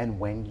and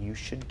when you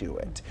should do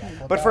it.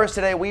 But first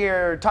today, we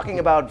are talking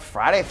about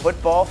Friday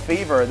football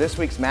fever. This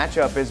week's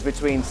matchup is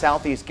between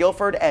Southeast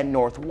Guilford and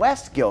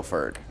Northwest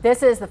Guilford.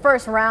 This is the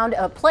first round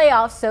of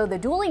playoffs, so the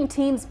dueling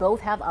teams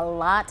both have a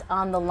lot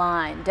on the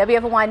line.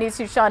 WFMY News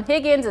 2's Sean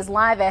Higgins is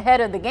live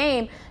ahead of the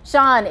game.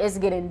 Sean is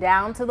getting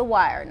down to the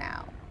wire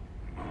now.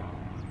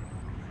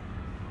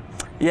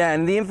 Yeah,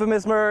 and the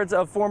infamous words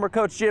of former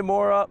coach Jim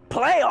Mora,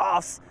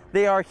 playoffs.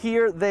 They are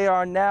here, they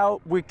are now.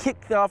 We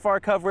kicked off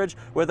our coverage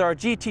with our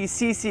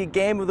GTCC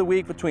game of the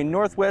week between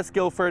Northwest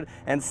Guilford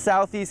and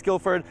Southeast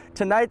Guilford.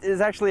 Tonight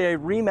is actually a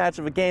rematch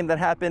of a game that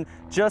happened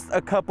just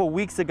a couple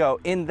weeks ago.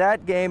 In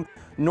that game,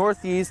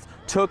 Northeast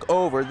took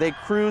over. They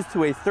cruised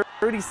to a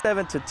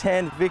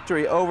 37-10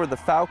 victory over the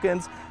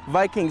Falcons.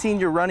 Viking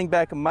senior running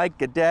back Mike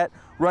Gadet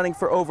running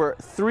for over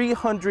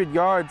 300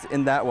 yards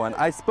in that one.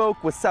 I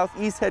spoke with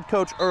Southeast head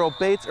coach Earl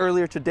Bates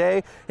earlier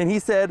today, and he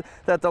said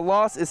that the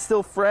loss is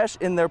still fresh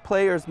in their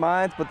players'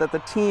 minds, but that the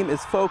team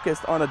is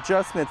focused on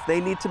adjustments they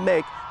need to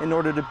make in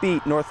order to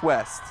beat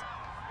Northwest.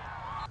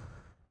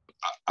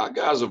 Our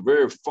guys are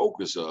very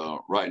focused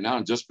right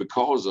now just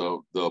because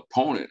of the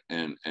opponent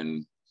and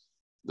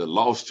the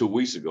loss 2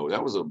 weeks ago.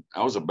 That was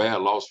a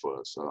bad loss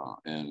for us,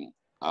 and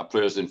our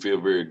players didn't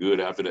feel very good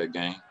after that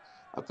game.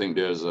 I think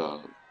there's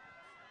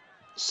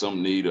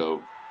some need of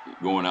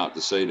going out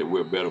to say that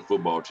we're a better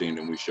football team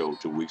than we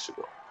showed 2 weeks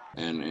ago.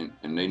 And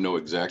they know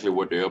exactly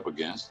what they're up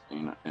against.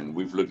 And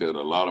we've looked at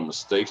a lot of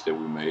mistakes that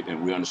we made,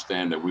 and we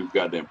understand that we've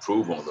got to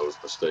improve on those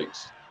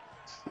mistakes.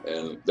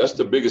 And that's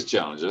the biggest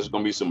challenge. There's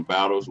going to be some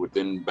battles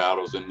within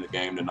battles in the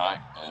game tonight,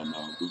 and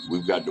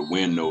we've got to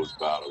win those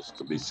battles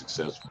to be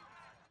successful.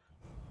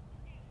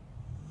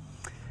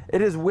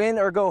 It is win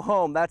or go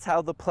home. That's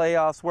how the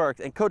playoffs work.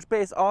 And Coach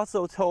Bates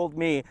also told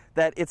me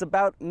that it's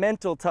about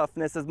mental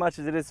toughness as much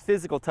as it is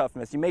physical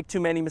toughness. You make too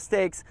many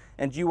mistakes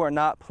and you are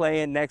not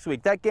playing next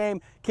week. That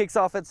game kicks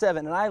off at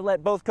 7, and I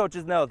let both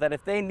coaches know that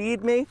if they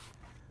need me,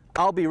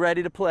 I'll be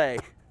ready to play.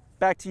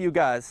 Back to you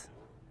guys.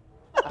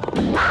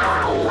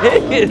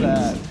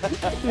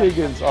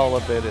 Higgins all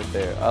up in it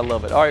there. I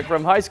love it. All right,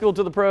 from high school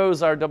to the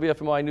pros, our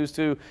WFMY News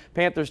 2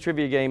 Panthers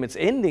trivia game. It's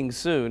ending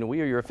soon.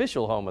 We are your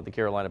official home of the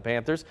Carolina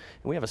Panthers,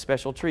 and we have a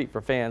special treat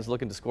for fans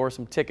looking to score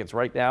some tickets.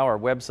 Right now, our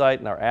website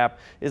and our app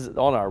is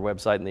on our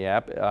website and the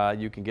app.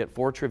 You can get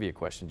 4 trivia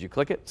questions. You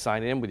click it,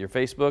 sign in with your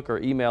Facebook or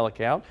email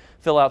account,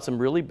 fill out some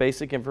really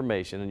basic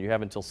information, and you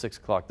have until 6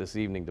 o'clock this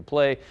evening to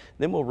play.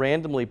 Then we'll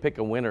randomly pick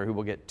a winner who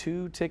will get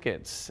 2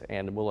 tickets,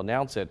 and we'll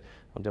announce it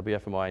on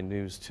WFMY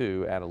News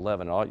 2 at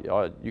 11.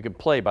 You can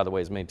play, by the way,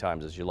 as many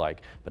times as you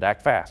like, but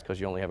act fast because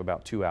you only have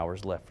about 2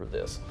 hours left for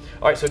this.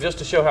 All right, so just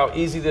to show how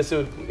easy this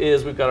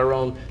is, we've got our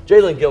own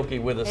Jalen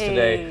Gilkey with us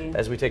today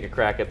as we take a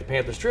crack at the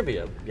Panthers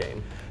trivia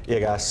game. Yeah,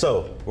 guys,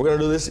 so we're going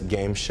to do this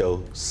game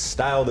show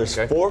style. There's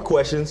 4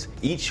 questions.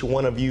 Each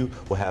one of you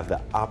will have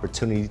the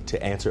opportunity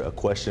to answer a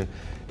question.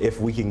 If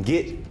we can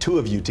get 2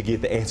 of you to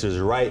get the answers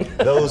right,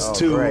 those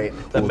 2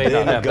 will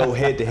then go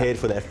head-to-head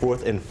for that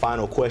 4th and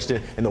final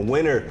question, and the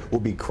winner will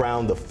be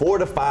crowned the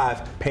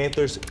 4-5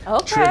 Panthers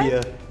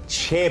Trivia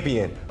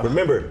Champion.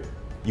 Remember,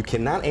 you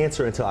cannot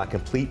answer until I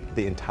complete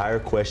the entire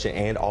question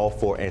and all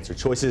 4 answer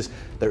choices.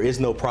 There is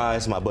no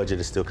prize. My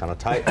budget is still kind of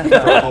tight for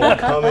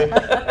homecoming,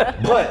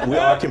 but we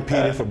are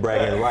competing for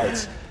bragging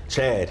rights.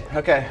 Chad.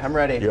 Okay, I'm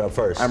ready. You're up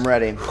first. I'm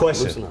ready.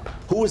 Question.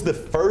 Who was the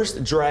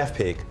first draft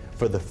pick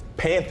for the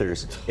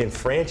Panthers in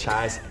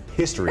franchise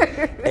history?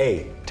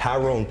 A,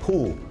 Tyrone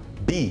Poole.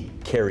 B,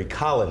 Kerry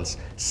Collins.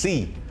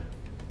 C,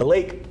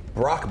 Blake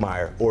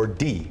Brockmeyer. Or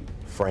D,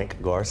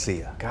 Frank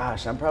Garcia?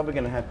 Gosh, I'm probably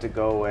going to have to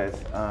go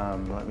with,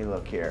 let me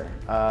look here.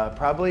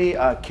 Probably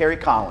Kerry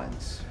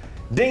Collins.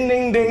 Ding,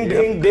 ding, ding,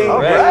 ding, ding.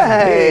 All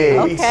right.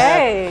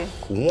 Okay.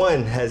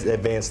 One has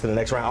advanced to the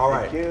next round. All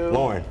right,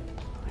 Lauren.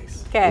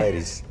 Okay.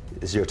 Ladies,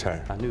 it's your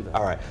turn. I knew that.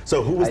 All right.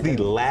 So who was the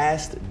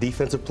last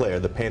defensive player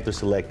the Panthers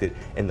selected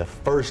in the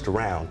first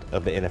round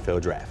of the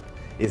NFL draft?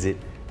 Is it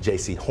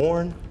J.C.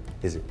 Horn?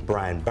 Is it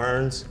Brian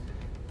Burns,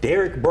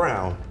 Derek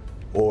Brown,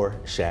 or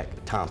Shaq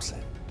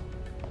Thompson?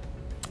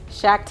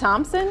 Shaq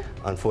Thompson?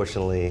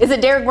 Unfortunately. Is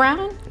it Derek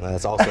Brown?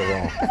 That's also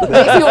wrong. J.C. Horn?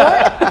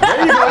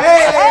 There you go.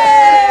 Hey!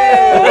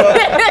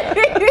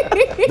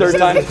 Third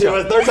time the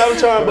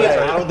charm, but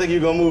I don't think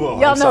you're going to move on.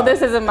 Y'all know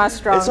this isn't my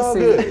strong suit. It's all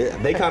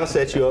good. They kind of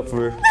set you up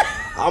for,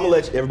 I'm going to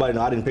let everybody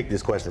know I didn't pick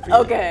this question for you.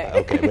 Okay.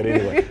 Okay, but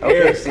anyway.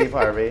 Okay, Steve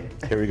Harvey.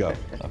 Here we go.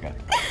 Okay.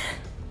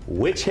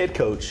 Which head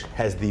coach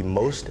has the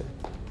most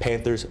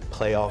Panthers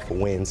playoff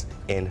wins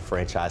in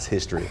franchise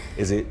history?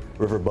 Is it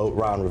Riverboat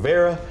Ron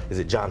Rivera? Is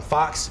it John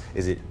Fox?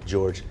 Is it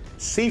George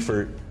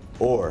Seifert?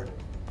 Or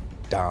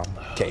Dom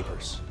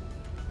Capers?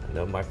 You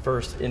know, my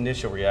first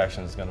initial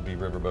reaction is going to be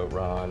Riverboat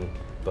Ron,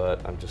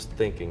 but I'm just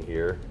thinking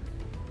here,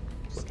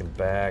 looking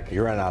back.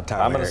 You're running out of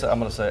time. I'm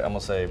gonna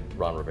say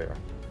Ron Rivera.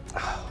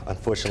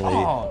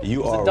 Unfortunately,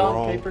 you are Don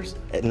wrong. Capers?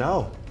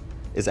 No,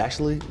 it's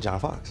actually John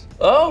Fox.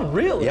 Oh,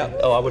 really? Yep.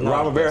 Oh, I would not.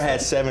 Ron Rivera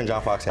had 7.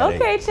 John Fox had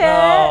 8. Okay,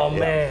 Chad. Oh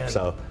man.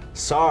 So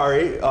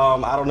sorry.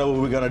 I don't know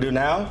what we're gonna do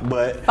now,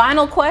 but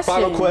Final question.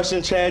 Final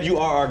question, Chad. You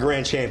are our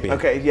grand champion.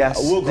 Okay. Yes.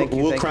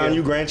 We'll crown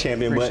you grand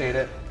champion. Appreciate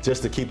but it.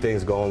 Just to keep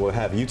things going, we'll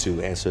have you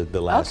two answer the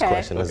last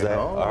question. Is that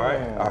all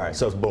right? All right.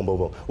 So it's boom, boom,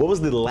 boom. What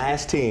was the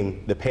last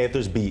team the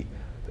Panthers beat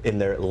in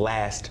their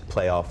last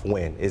playoff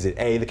win? Is it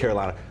A,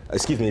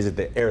 is it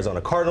the Arizona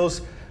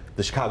Cardinals,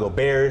 the Chicago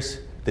Bears,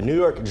 the New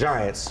York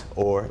Giants,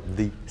 or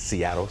the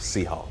Seattle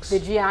Seahawks? The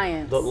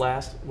Giants. The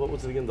last, what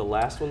was it again? The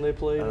last one they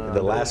played?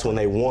 The last one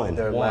they won.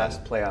 Their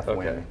last playoff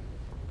win.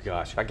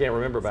 Gosh, I can't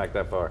remember back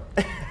that far.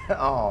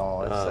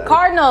 Oh, that's sad.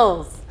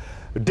 Cardinals.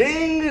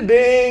 Ding,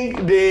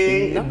 ding,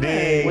 ding,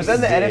 ding. Was that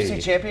the ding. NFC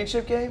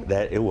Championship game?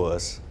 That it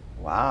was.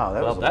 Wow,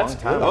 that was a long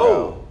time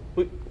ago.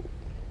 ago.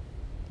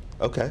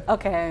 Okay.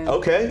 Okay.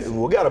 Okay,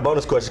 we got a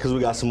bonus question because we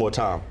got some more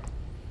time.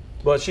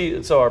 Well,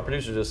 so our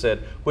producer just said,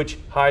 which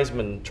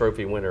Heisman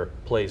Trophy winner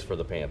plays for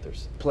the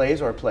Panthers?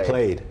 Plays or played?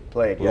 Played.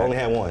 Played, We only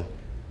had one.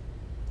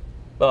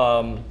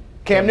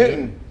 Cam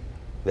Newton.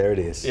 There it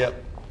is. Yep.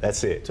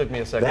 That's it. Took me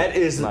a second. That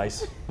is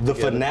nice. The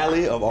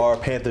finale of our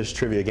Panthers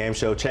trivia game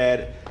show.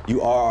 Chad,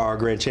 you are our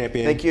grand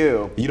champion. Thank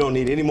you. You don't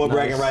need any more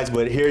bragging rights,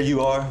 but here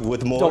you are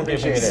with more. Don't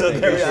appreciate it. So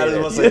there we are.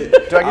 Do I I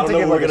get don't to know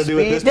give what we're like going to a do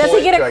at this speech? point.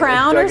 Does he get a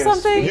crown or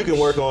something? You can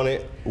work on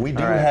it. We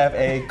do All right. have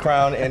a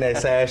crown and a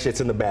sash.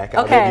 It's in the back.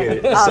 I'll Okay. go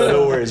get it. So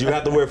no worries. You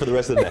have to wear it for the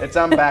rest of the day. It's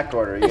on back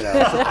order, you know.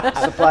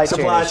 Supply chain.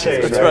 Supply chain.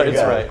 issues.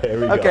 That's right. There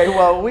we go. Okay,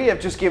 well, we have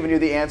just given you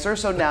the answer,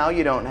 so now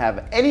you don't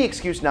have any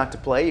excuse not to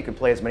play. You can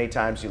play as many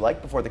times as you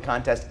like before the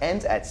contest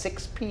ends at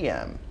 6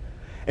 p.m.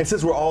 And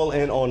since we're all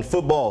in on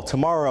football,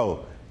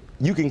 tomorrow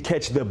you can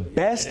catch the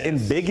best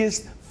and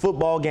biggest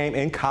football game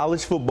in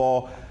college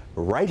football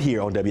right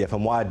here on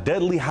WFMY.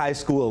 Dudley High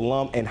School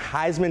alum and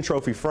Heisman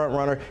Trophy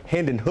frontrunner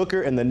Hendon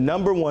Hooker and the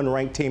 #1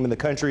 ranked team in the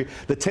country,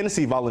 the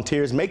Tennessee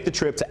Volunteers, make the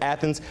trip to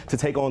Athens to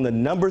take on the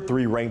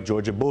 #3 ranked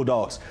Georgia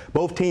Bulldogs.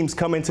 Both teams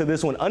come into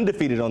this one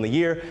undefeated on the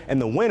year, and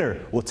the winner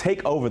will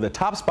take over the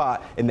top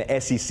spot in the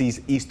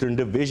SEC's Eastern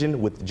Division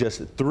with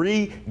just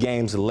 3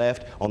 games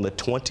left on the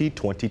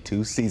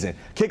 2022 season.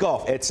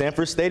 Kickoff at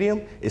Sanford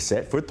Stadium is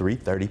set for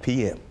 3:30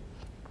 p.m.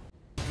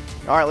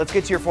 All right, let's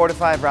get to your 4 to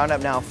 5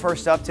 roundup now.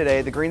 First up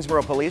today, the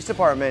Greensboro Police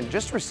Department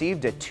just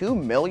received a $2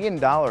 million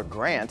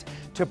grant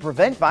to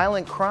prevent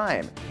violent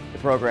crime. The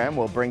program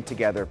will bring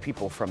together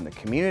people from the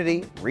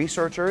community,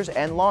 researchers,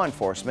 and law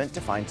enforcement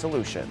to find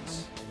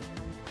solutions.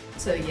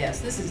 So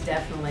yes, this is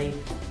definitely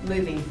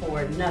moving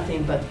forward.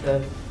 Nothing but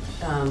the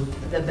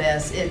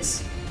best.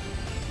 It's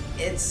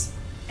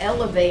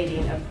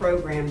elevating a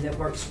program that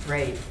works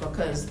great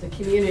because the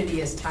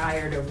community is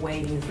tired of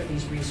waiting for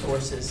these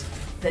resources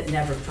that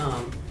never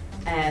come.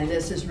 And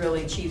this is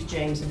really Chief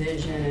James'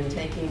 vision and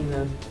taking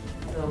the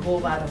bull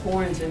by the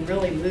horns and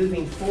really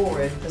moving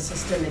forward the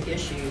systemic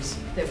issues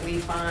that we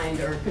find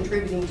are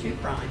contributing to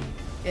crime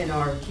in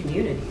our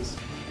communities.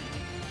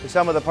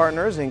 Some of the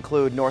partners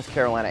include North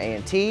Carolina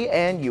A&T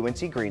and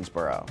UNC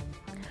Greensboro.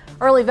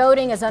 Early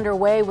voting is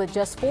underway with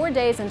just 4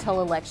 days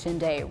until Election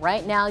Day.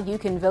 Right now, you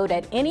can vote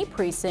at any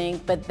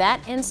precinct, but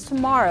that ends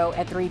tomorrow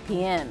at 3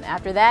 p.m.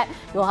 After that,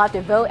 you'll have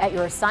to vote at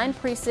your assigned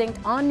precinct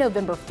on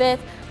November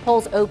 5th.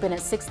 Polls open at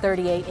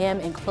 6:30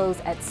 a.m. and close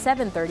at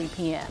 7:30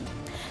 p.m.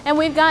 And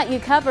we've got you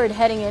covered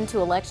heading into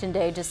Election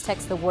Day. Just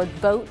text the word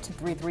VOTE to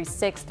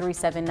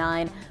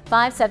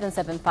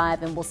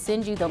 336-379-5775 and we'll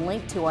send you the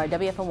link to our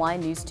WFMY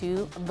News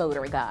 2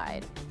 voter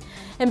guide.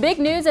 In big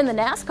news in the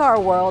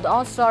NASCAR world,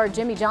 All-Star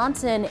Jimmy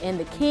Johnson and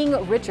the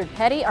King Richard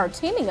Petty are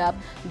teaming up.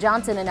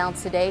 Johnson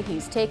announced today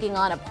he's taking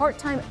on a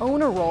part-time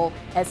owner role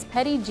as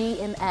Petty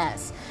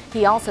GMS.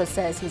 He also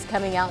says he's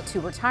coming out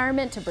to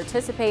retirement to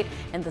participate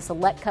in the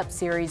Select Cup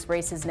Series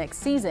races next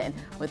season,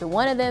 with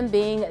one of them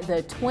being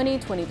the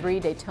 2023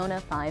 Daytona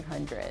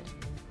 500.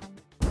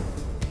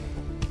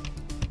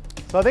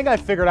 So I think I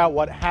figured out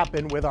what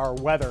happened with our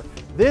weather.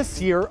 This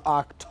year,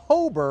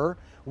 October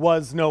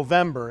was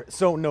November.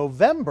 So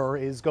November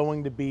is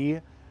going to be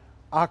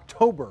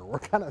October. We're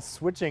kind of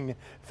switching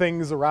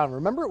things around.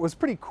 Remember, it was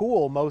pretty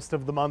cool most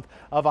of the month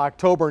of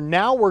October.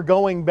 Now we're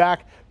going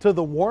back to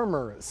the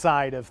warmer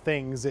side of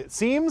things, it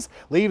seems.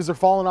 Leaves are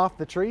falling off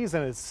the trees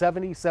and it's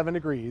 77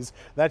 degrees.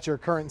 That's your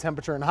current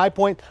temperature and high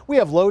point. We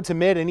have low to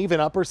mid and even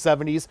upper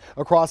 70s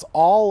across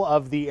all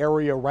of the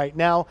area right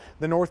now.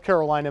 The North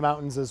Carolina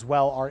mountains as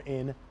well are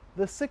in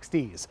the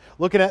 60s.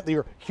 Looking at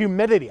the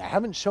humidity, I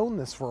haven't shown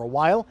this for a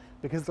while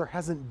because there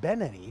hasn't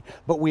been any,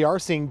 but we are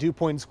seeing dew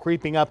points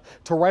creeping up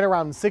to right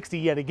around 60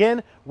 yet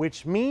again,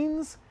 which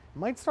means it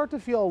might start to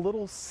feel a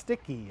little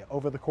sticky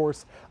over the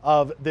course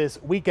of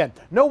this weekend.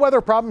 No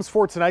weather problems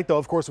for tonight, though.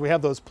 Of course, we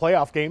have those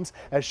playoff games,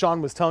 as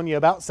Sean was telling you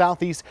about.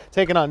 Southeast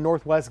taking on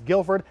Northwest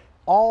Guilford.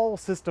 All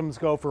systems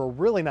go for a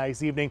really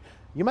nice evening.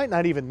 you might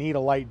not even need a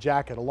light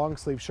jacket. A long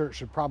sleeve shirt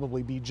should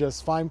probably be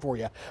just fine for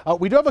you.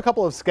 We do have a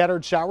couple of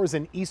scattered showers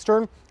in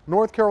eastern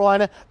North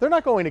Carolina. They're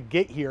not going to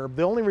get here.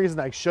 The only reason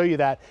I show you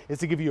that is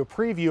to give you a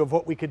preview of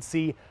what we could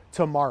see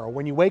tomorrow.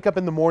 When you wake up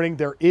in the morning,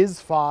 there is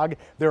fog,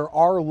 there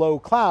are low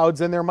clouds,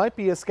 and there might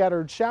be a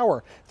scattered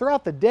shower.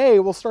 Throughout the day,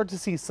 we'll start to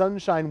see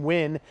sunshine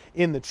win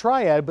in the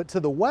triad, but to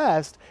the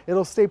west,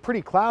 it'll stay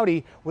pretty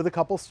cloudy with a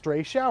couple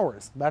stray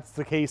showers. That's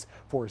the case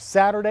for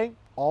Saturday,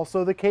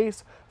 also the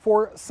case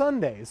for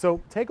Sunday.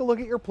 So take a look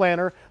at your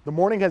planner. The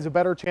morning has a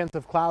better chance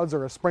of clouds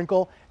or a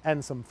sprinkle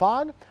and some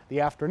fog. The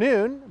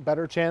afternoon,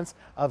 better chance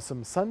of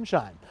some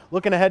sunshine.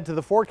 Looking ahead to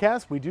the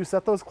forecast, we do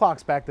set those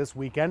clocks back this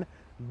weekend.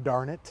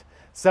 Darn it.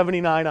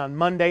 79 on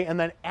Monday, and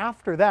then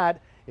after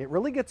that, it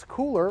really gets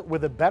cooler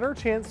with a better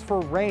chance for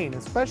rain,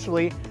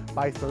 especially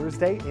by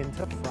Thursday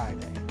into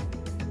Friday.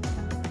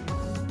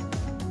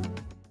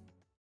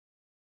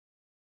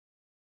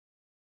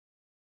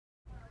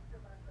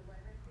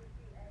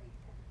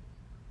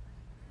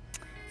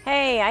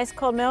 Hey, ice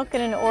cold milk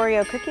and an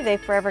Oreo cookie, they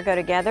forever go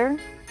together.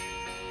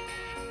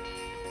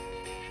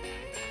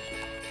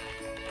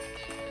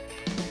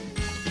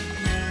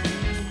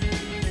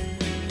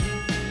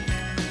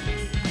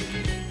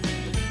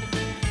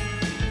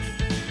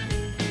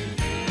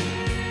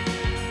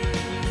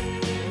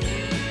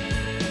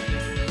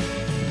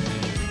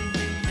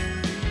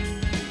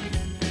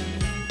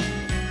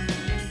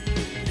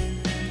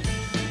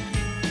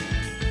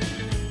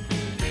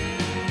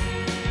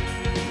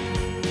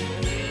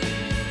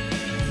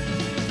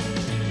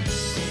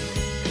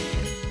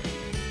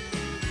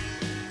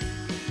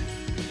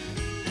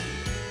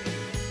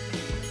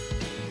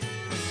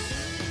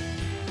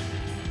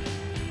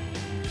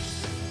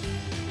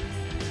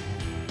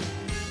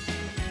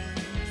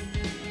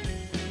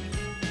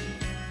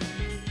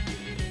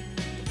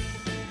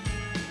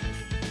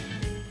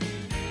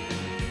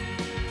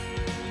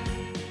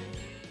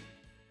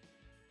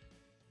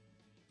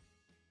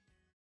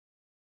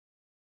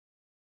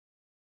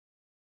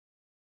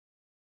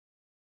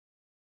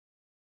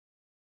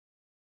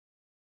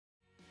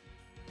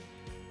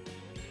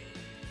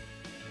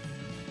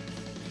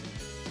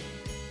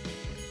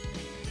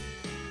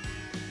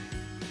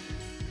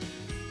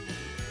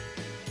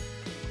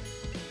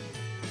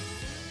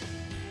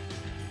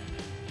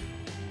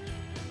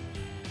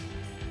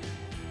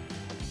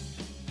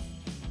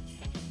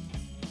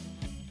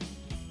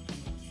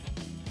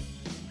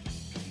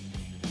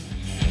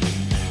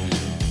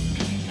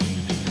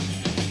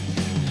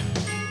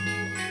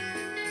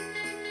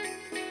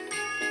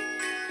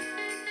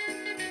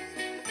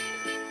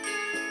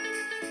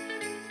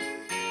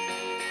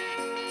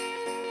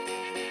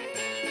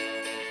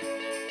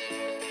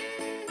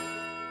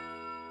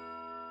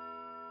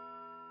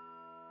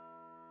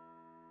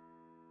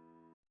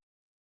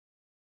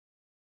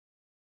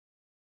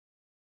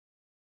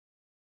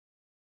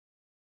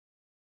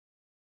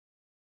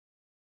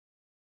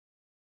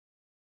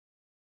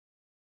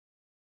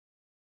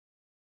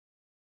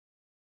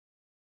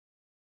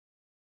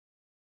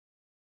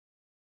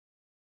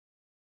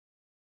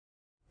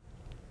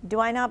 Do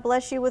I not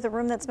bless you with a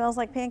room that smells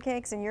like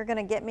pancakes and you're going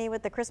to get me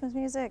with the Christmas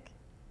music?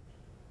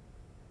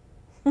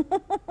 I can't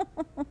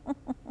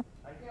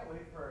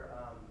wait for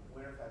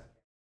Winterfest.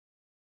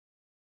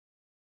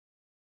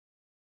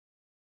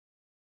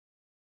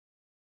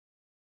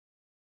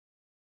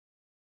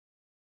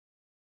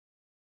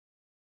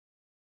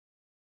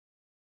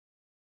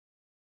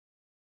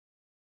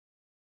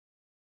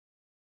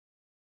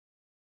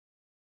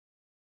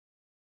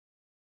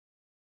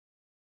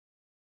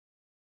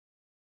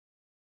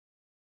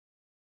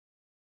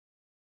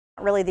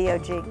 Really the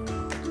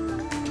OG.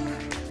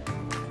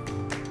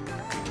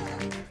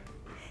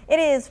 It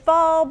is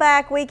fall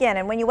back weekend,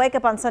 and when you wake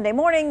up on Sunday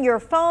morning, your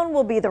phone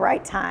will be the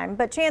right time,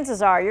 but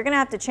chances are you're going to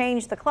have to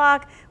change the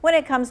clock when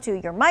it comes to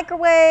your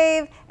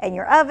microwave and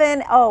your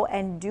oven. Oh,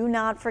 and do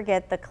not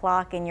forget the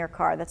clock in your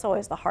car. That's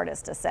always the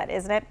hardest to set,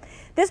 isn't it?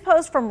 This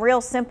post from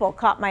Real Simple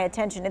caught my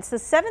attention. It's the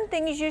 7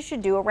 things you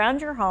should do around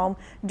your home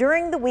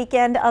during the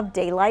weekend of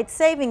daylight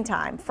saving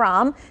time,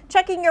 from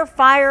checking your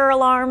fire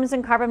alarms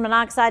and carbon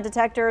monoxide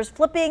detectors,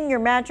 flipping your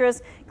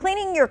mattress,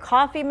 cleaning your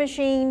coffee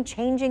machine,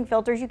 changing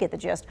filters. You get the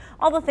gist.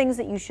 All the things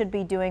that you should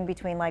be doing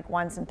between like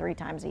once and 3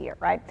 times a year,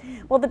 right?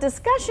 Well, the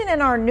discussion in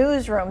our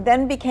newsroom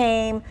then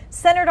became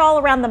centered all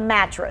around the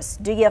mattress.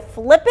 Do you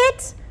flip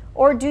it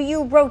or do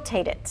you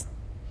rotate it?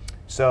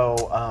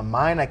 So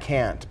mine I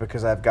can't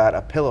because I've got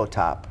a pillow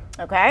top.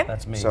 Okay.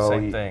 That's me, so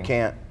same thing.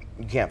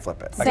 You can't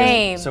flip it.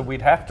 Same. So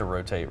we'd have to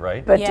rotate,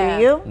 right? But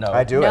do you? No.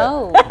 I do it.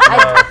 No.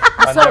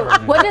 I So never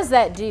do what that. does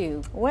that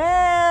do?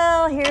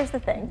 Well, here's the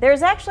thing.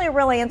 There's actually a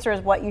real answer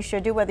is what you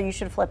should do, whether you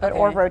should flip it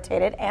or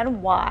rotate it,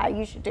 and why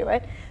you should do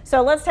it.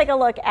 So let's take a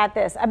look at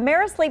this.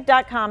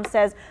 Amerisleep.com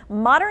says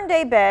modern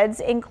day beds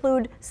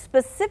include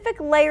specific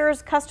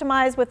layers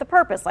customized with a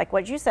purpose, like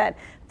what you said.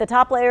 The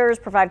top layers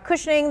provide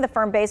cushioning, the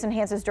firm base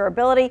enhances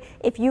durability.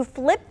 If you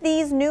flip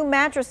these new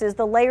mattresses,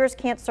 the layers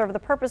can't serve the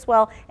purpose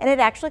well, and it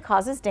actually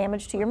causes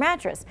damage to your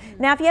mattress.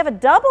 Now, if you have a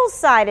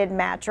double-sided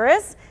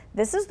mattress,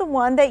 This is the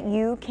one that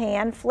you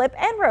can flip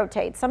and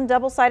rotate. Some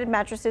double-sided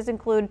mattresses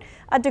include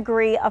a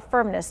degree of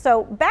firmness.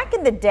 So back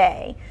in the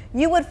day,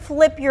 you would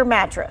flip your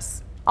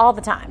mattress all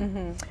the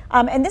time.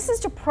 And this is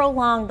to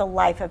prolong the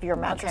life of your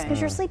mattress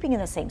because you're sleeping in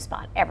the same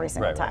spot every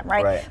single time,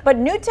 right? But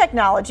new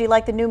technology,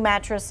 like the new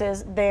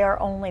mattresses, they are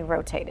only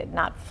rotated,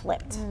 not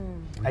flipped.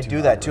 I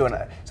do that too, and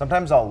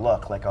sometimes I'll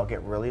look, like I'll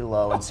get really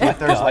low and see if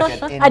there's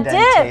like an A indent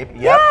dip, tape. Yep,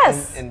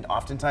 yes. and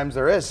oftentimes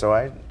there is, so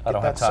I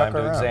don't have time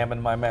to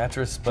examine my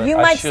mattress, but you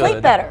I might should.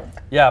 sleep better.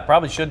 Yeah, I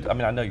probably should. I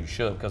mean, I know you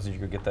should because you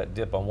could get that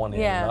dip on one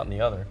end and not on the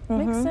other.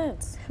 Makes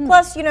sense.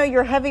 Plus, you know,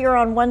 you're heavier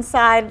on one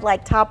side,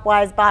 like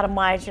top-wise,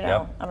 bottom-wise, you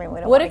know. I mean, we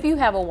don't What if you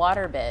have a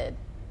water bed?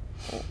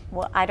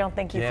 Well, I don't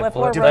think you Yeah, flip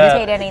or flip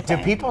rotate that. anything.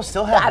 Do people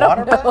still have I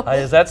don't water know.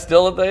 Is that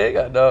still a thing?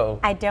 I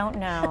know. I don't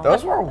know.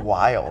 Those were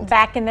wild.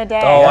 Back in the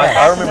day. Oh, I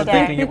Back in remember the day.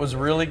 thinking it was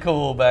really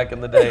cool back in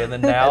the day, and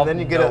then now, and then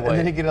you get no and way.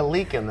 then you get a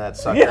leak in that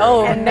sucker.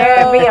 And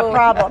there would be a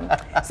problem.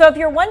 So if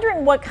you're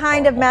wondering what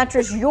kind of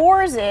mattress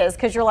yours is,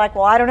 because you're like,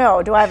 well, I don't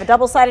know, do I have a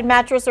double-sided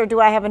mattress or do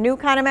I have a new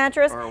kind of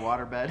mattress? Or a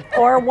water bed.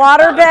 Or a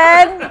water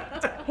bed?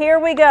 Here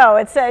we go.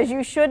 It says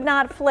you should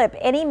not flip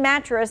any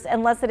mattress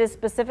unless it is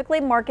specifically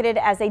marketed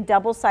as a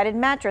double-sided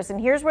mattress. And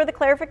here's where the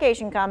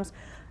clarification comes.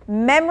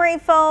 Memory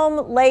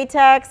foam,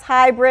 latex,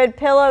 hybrid,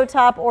 pillow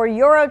top, or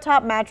Euro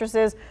top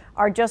mattresses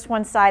are just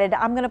one-sided.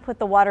 I'm going to put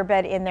the water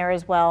bed in there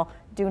as well.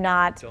 Do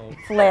not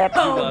flip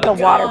the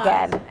water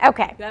bed.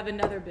 Okay. You have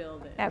another bill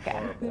then.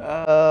 Okay.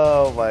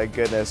 Oh my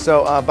goodness.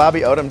 So Bobby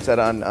Odom said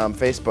on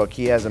Facebook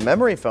he has a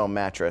memory foam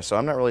mattress, so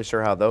I'm not really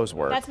sure how those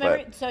work. That's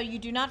memory, so you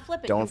do not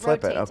flip it. Don't you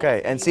flip it. rotate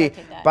Okay. So And you see,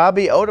 rotate that.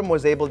 Bobby Odom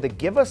was able to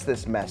give us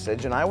this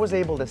message, and I was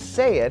able to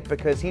say it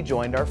because he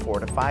joined our 4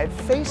 to 5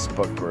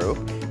 Facebook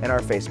group and our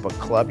Facebook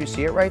club. You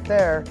see it right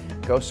there.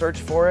 Go search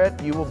for it.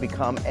 You will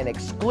become an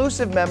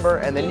exclusive member,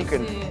 and then you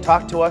can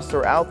talk to us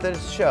throughout the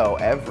show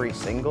every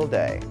single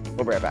day.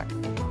 We'll be right back.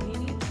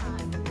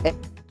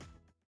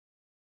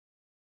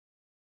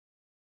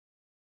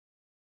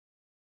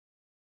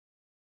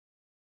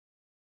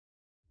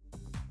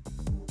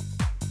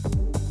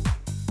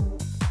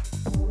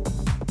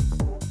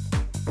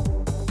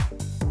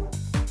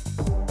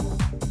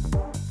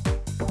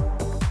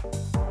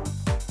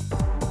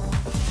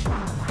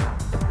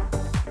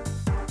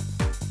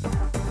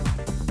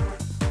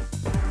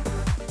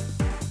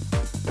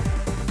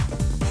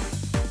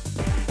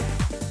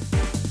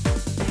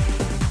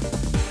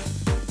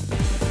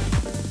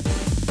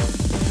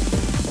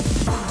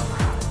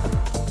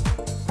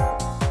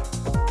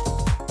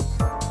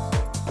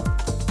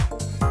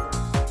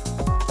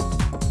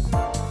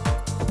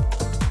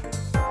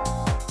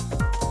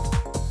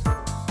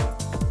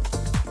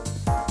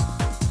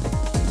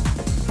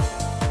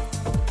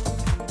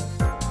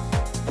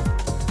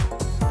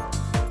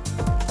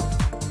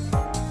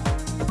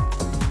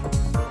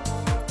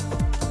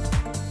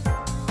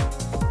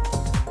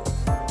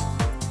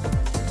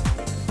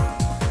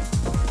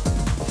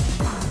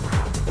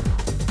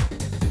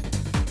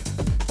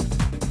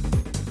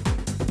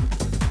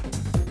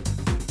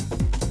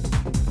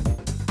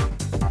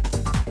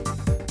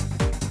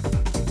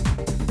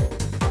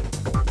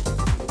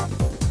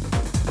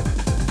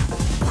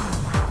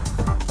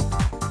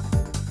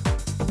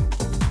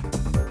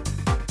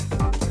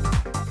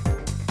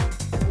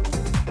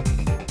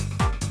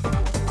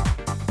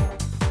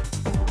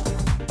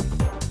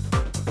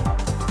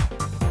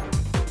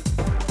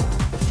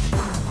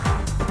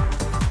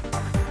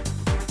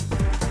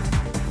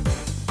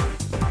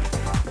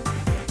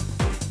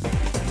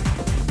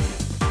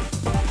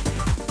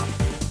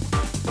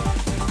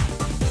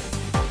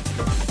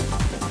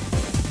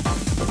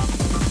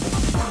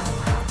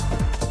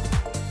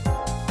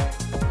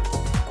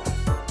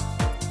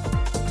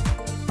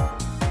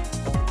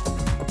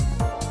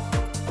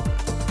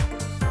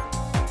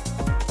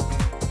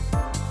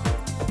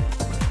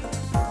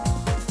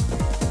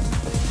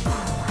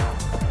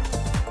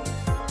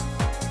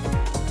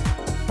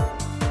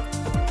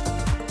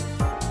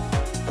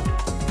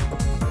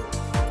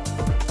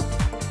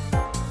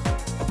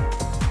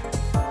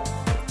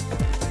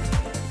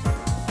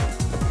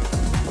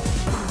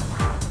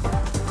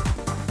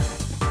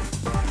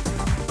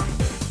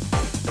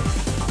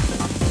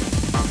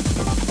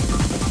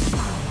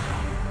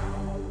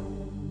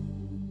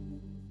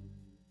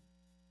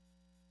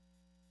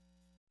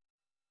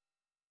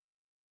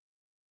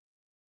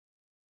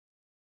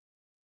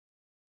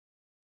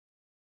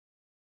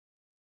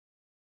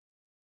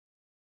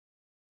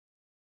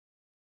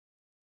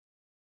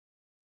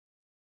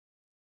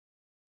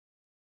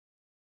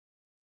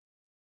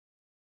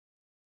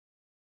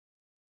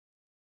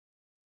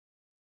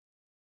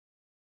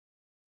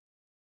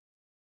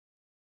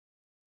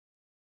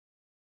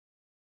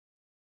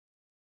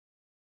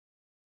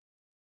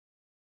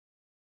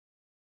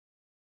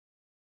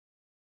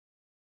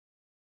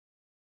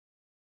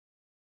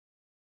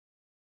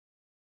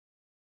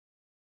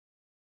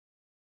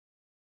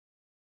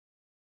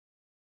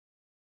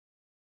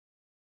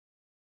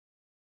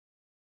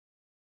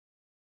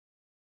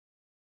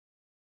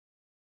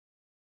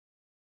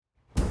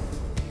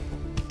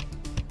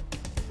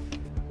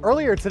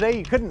 Earlier today,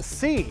 you couldn't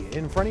see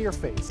in front of your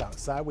face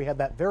outside. We had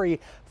that very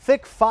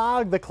thick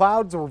fog. The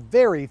clouds were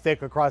very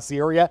thick across the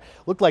area.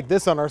 Looked like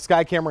this on our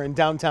sky camera in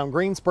downtown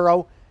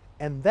Greensboro.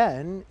 And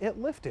then it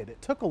lifted.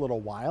 It took a little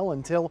while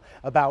until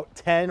about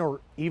 10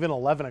 or even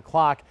 11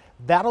 o'clock.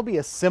 That'll be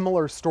a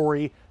similar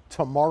story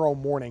tomorrow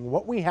morning.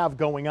 What we have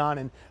going on,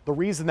 and the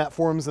reason that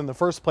forms in the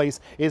first place,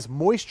 is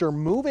moisture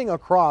moving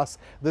across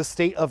the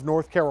state of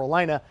North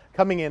Carolina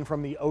coming in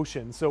from the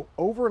ocean. So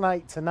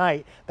overnight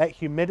tonight, that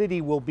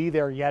humidity will be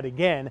there yet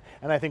again,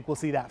 and I think we'll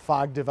see that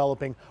fog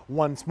developing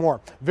once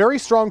more. Very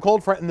strong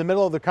cold front in the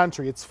middle of the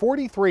country. It's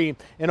 43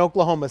 in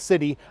Oklahoma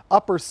City,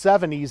 upper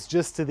 70s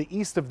just to the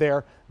east of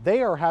there.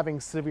 They are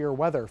having severe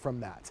weather from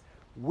that.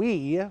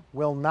 We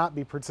will not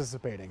be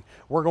participating.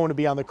 We're going to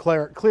be on the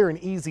clear and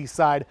easy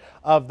side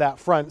of that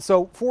front.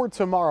 So for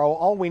tomorrow,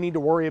 all we need to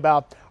worry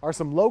about are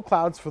some low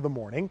clouds for the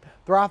morning.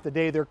 Throughout the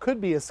day, there could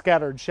be a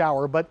scattered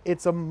shower, but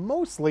it's a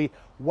mostly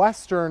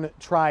western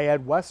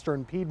triad,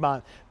 western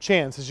Piedmont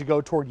chance as you go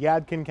toward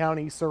Yadkin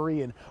County,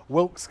 Surrey, and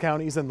Wilkes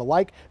counties and the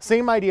like.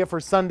 Same idea for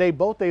Sunday.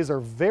 Both days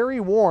are very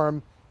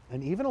warm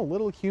and even a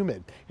little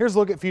humid. Here's a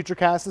look at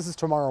Futurecast. This is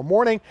tomorrow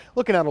morning.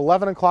 Looking at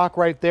 11 o'clock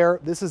right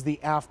there. This is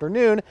the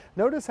afternoon.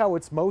 Notice how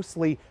it's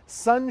mostly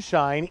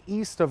sunshine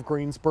east of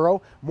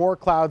Greensboro. More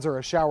clouds or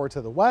a shower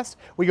to the west.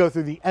 We go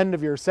through the end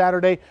of your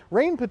Saturday.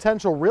 Rain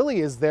potential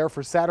really is there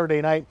for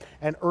Saturday night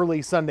and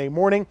early Sunday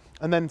morning.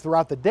 And then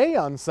throughout the day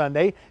on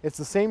Sunday, it's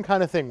the same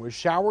kind of thing with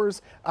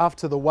showers off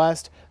to the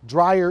west,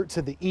 drier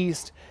to the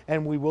east,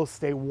 and we will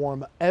stay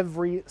warm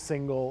every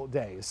single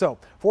day. So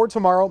for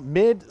tomorrow,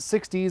 mid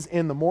 60s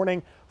in the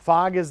morning.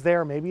 Fog is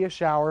there, maybe a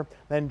shower,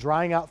 then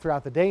drying out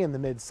throughout the day in the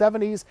mid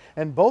 70s,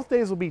 and both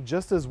days will be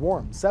just as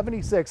warm.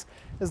 76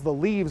 as the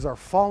leaves are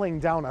falling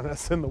down on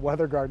us in the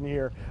weather garden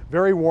here.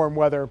 Very warm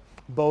weather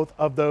both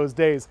of those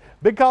days.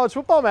 Big college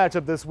football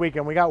matchup this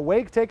weekend. We got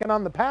Wake taking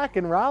on the Pack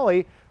in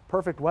Raleigh.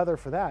 Perfect weather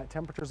for that.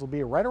 Temperatures will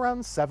be right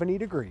around 70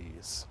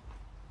 degrees.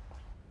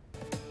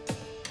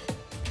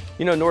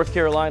 You know, North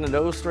Carolina,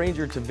 no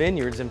stranger to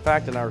vineyards. In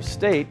fact, in our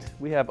state,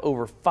 we have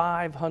over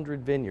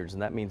 500 vineyards,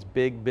 and that means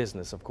big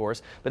business, of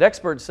course. But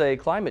experts say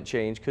climate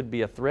change could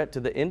be a threat to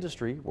the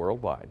industry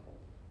worldwide.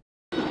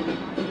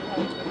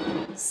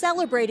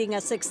 Celebrating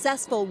a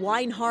successful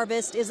wine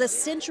harvest is a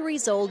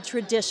centuries-old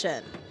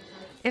tradition.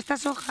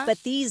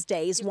 But these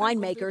days,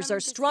 winemakers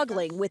are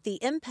struggling with the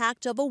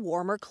impact of a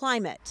warmer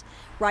climate.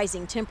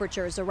 Rising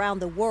temperatures around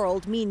the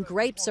world mean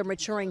grapes are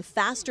maturing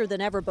faster than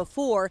ever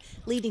before,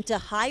 leading to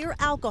higher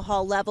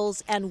alcohol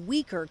levels and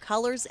weaker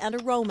colors and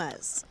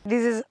aromas.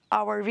 This is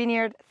our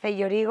vineyard,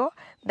 Feyorigo,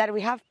 that we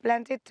have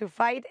planted to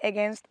fight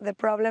against the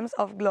problems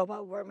of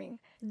global warming.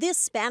 This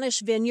Spanish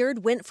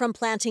vineyard went from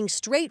planting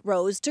straight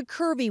rows to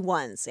curvy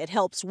ones. It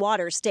helps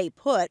water stay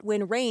put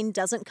when rain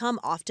doesn't come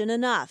often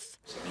enough.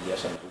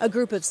 A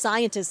group of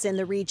scientists in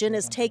the region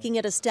is taking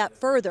it a step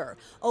further,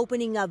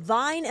 opening a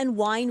vine and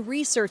wine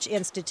research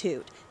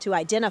institute to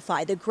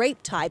identify the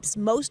grape types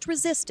most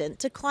resistant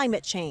to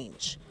climate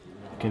change.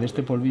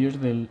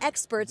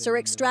 Experts are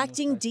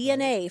extracting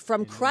DNA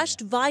from crushed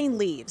vine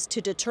leaves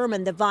to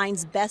determine the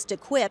vines best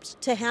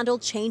equipped to handle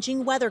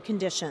changing weather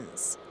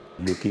conditions.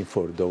 Looking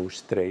for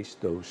those traits,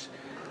 those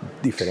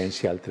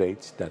differential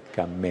traits that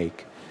can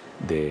make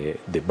the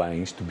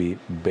vines to be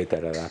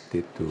better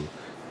adapted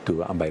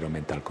to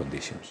environmental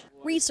conditions.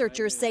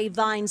 Researchers say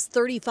vines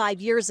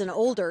 35 years and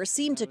older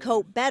seem to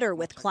cope better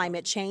with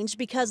climate change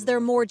because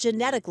they're more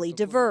genetically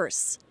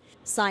diverse.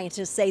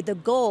 Scientists say the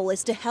goal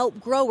is to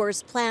help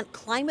growers plant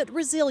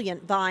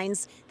climate-resilient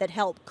vines that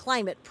help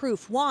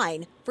climate-proof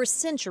wine for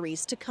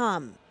centuries to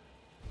come.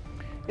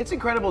 It's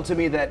incredible to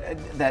me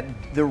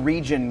that the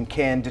region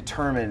can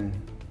determine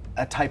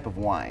a type of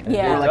wine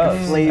or like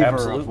a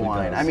flavor of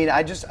wine. I mean,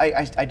 I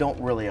don't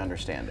really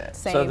understand it.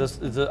 Same.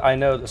 So I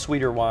know the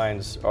sweeter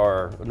wines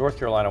are, North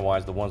Carolina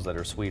wines, the ones that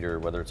are sweeter,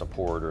 whether it's a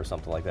port or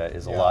something like that,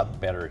 is a lot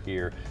better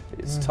here.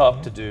 It's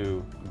tough to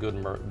do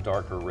good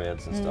darker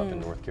reds and stuff in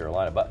North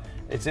Carolina. But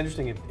it's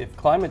interesting, if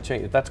climate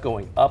change, if that's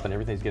going up and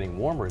everything's getting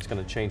warmer, it's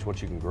going to change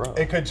what you can grow.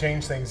 It could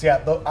change things, yeah.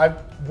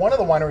 One of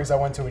the wineries I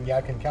went to in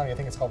Yadkin County, I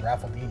think it's called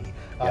Raffaldini.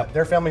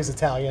 Their family's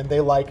Italian.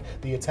 They like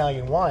the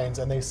Italian wines,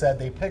 and they said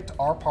they picked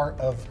our part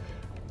of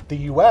the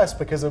U.S.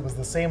 because it was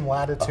the same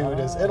latitude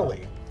as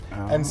Italy.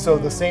 And so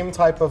the same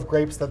type of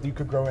grapes that you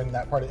could grow in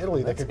that part of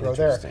Italy, they could grow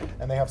there,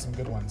 and they have some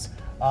good ones.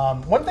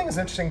 One thing is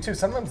interesting too,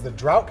 sometimes the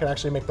drought can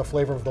actually make the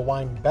flavor of the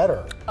wine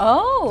better.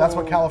 Oh. That's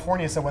what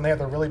California said when they had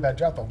the really bad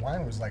drought, the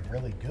wine was like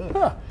really good.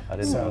 Huh. I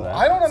didn't know that.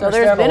 I don't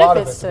understand a lot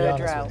of it, to be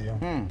honest with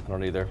you. I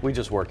don't either. We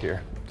just work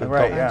here.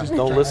 Right,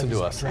 Don't listen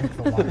to us. Drink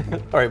the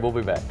wine. All right, we'll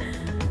be back.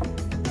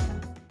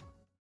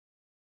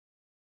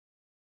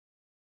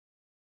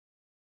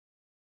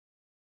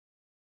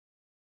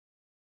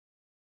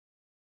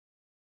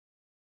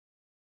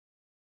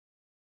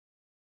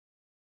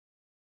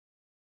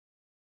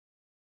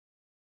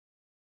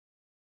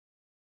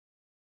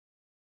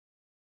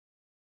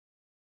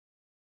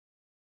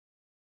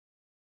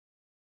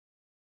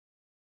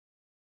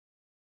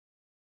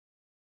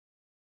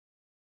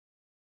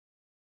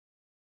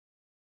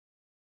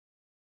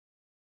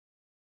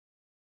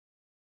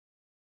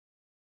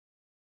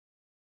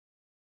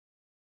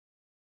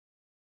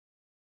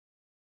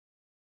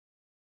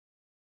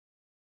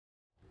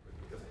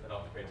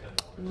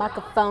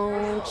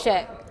 Microphone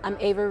check. I'm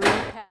Avery.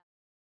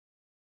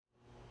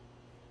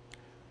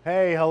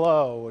 Hey,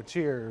 hello,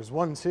 cheers.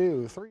 1,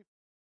 2, 3.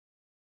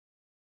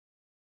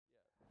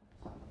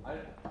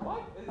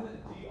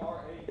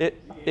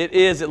 It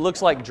is. It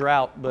looks like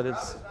drought, but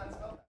it's.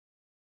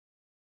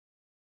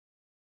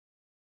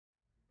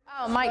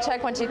 Oh, mic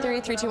check. 1, 2,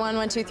 3, 3, 2, 1,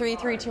 1, 2, 3,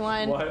 3, 2,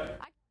 1. What?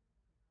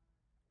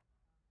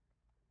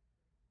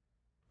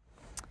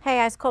 Hey,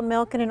 ice cold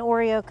milk and an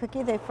Oreo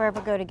cookie, they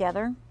forever go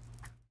together.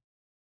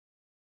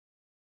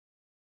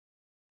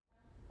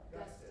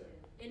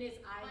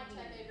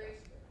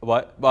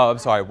 What? Oh, I'm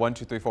sorry. 1,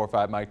 2, 3, 4,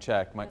 5. Mic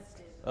check. Mic.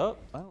 Oh,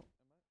 I don't.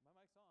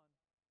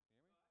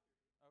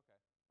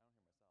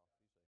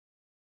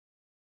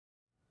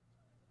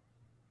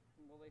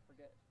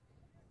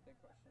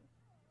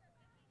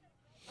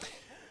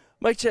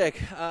 Mic check.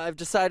 I've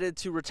decided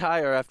to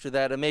retire after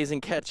that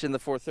amazing catch in the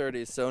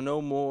 430s, so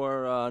no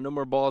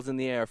more balls in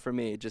the air for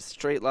me. Just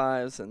straight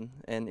lives and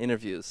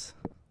interviews.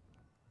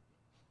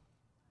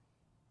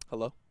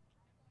 Hello?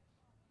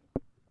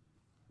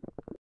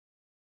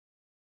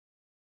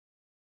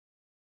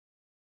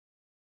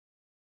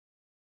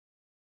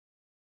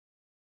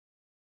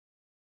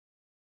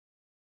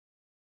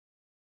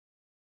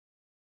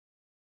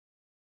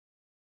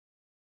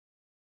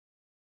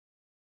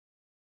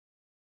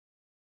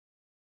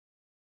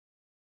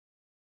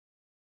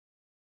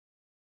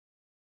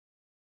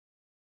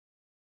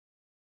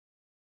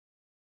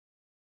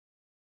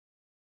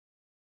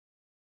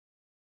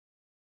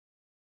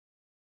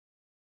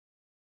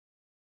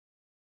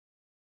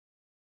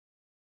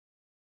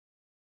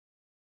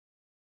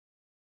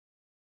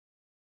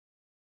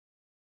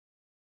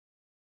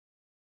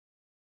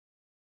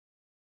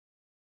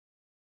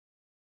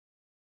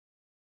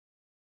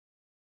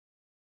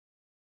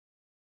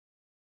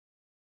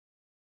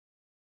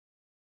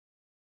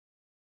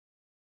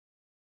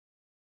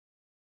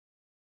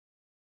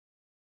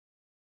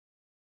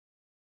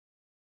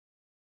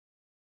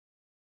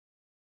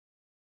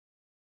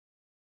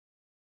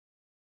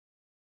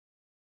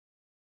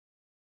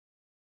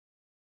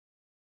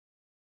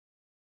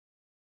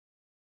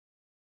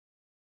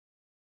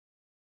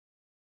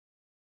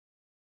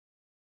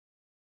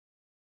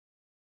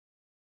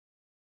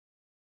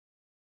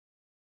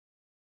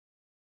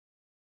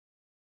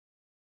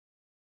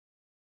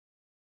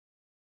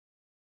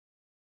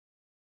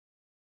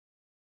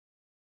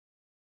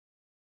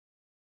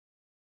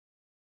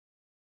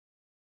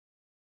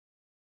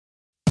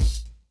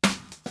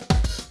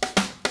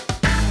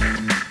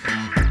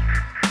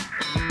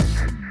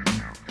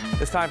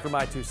 It's time for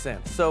my 2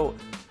 cents. So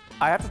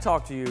I have to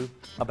talk to you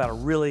about a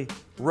really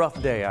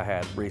rough day I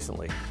had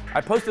recently.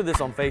 I posted this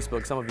on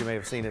Facebook. Some of you may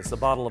have seen it. It's the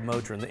bottle of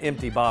Motrin, the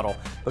empty bottle,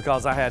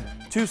 because I had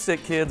 2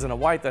 sick kids and a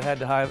wife that had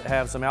to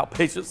have some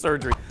outpatient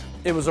surgery.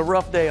 It was a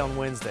rough day on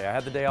Wednesday. I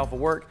had the day off of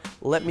work.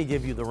 Let me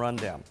give you the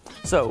rundown.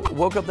 So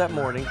woke up that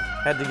morning,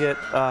 had to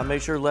get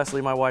make sure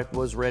Leslie, my wife,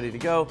 was ready to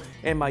go,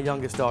 and my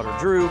youngest daughter,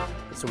 Drew.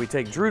 So we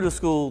take Drew to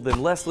school,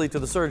 then Leslie to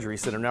the surgery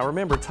center. Now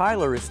remember,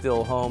 Tyler is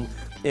still home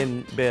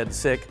in bed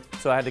sick,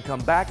 so I had to come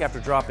back after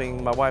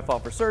dropping my wife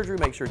off for surgery,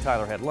 make sure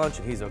Tyler had lunch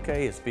and he's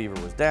okay, his fever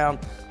was down,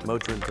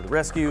 Motrin to the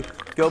rescue,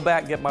 go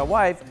back, get my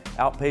wife,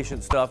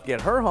 outpatient stuff,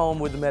 get her home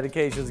with the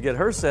medications, get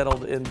her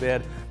settled in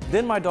bed.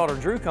 Then my daughter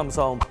Drew comes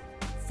home,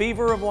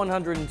 fever of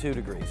 102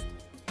 degrees.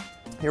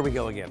 Here we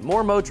go again.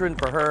 More Motrin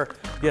for her,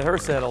 get her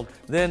settled,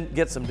 then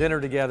get some dinner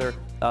together.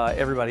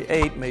 Everybody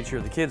ate, made sure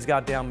the kids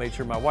got down, made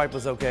sure my wife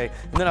was okay.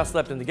 And then I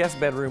slept in the guest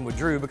bedroom with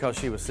Drew because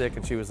she was sick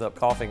and she was up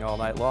coughing all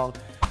night long.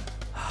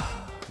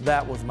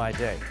 That was my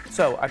day.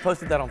 So I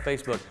posted that on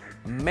Facebook.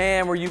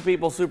 Man, were you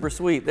people super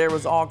sweet. There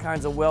was all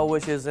kinds of well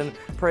wishes and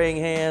praying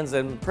hands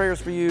and prayers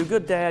for you,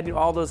 good dad, you know,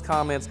 all those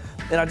comments.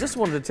 And I just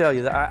wanted to tell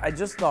you that I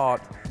just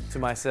thought to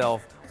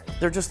myself,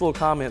 they're just little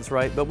comments,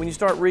 right? But when you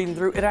start reading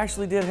through, it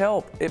actually did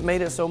help. It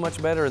made it so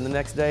much better, and the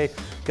next day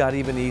got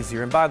even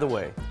easier. And by the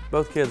way,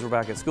 both kids were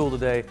back at school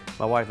today.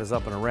 My wife is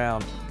up and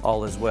around,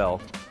 all is well.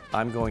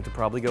 I'm going to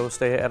probably go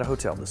stay at a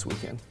hotel this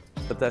weekend.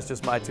 But that's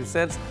just my 2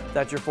 cents.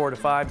 That's your 4 to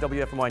 5.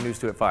 WFMY News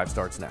 2 at 5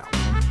 starts now.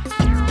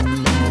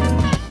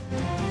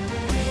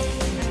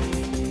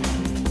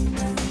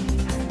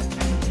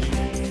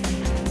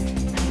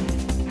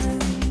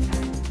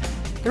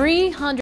 300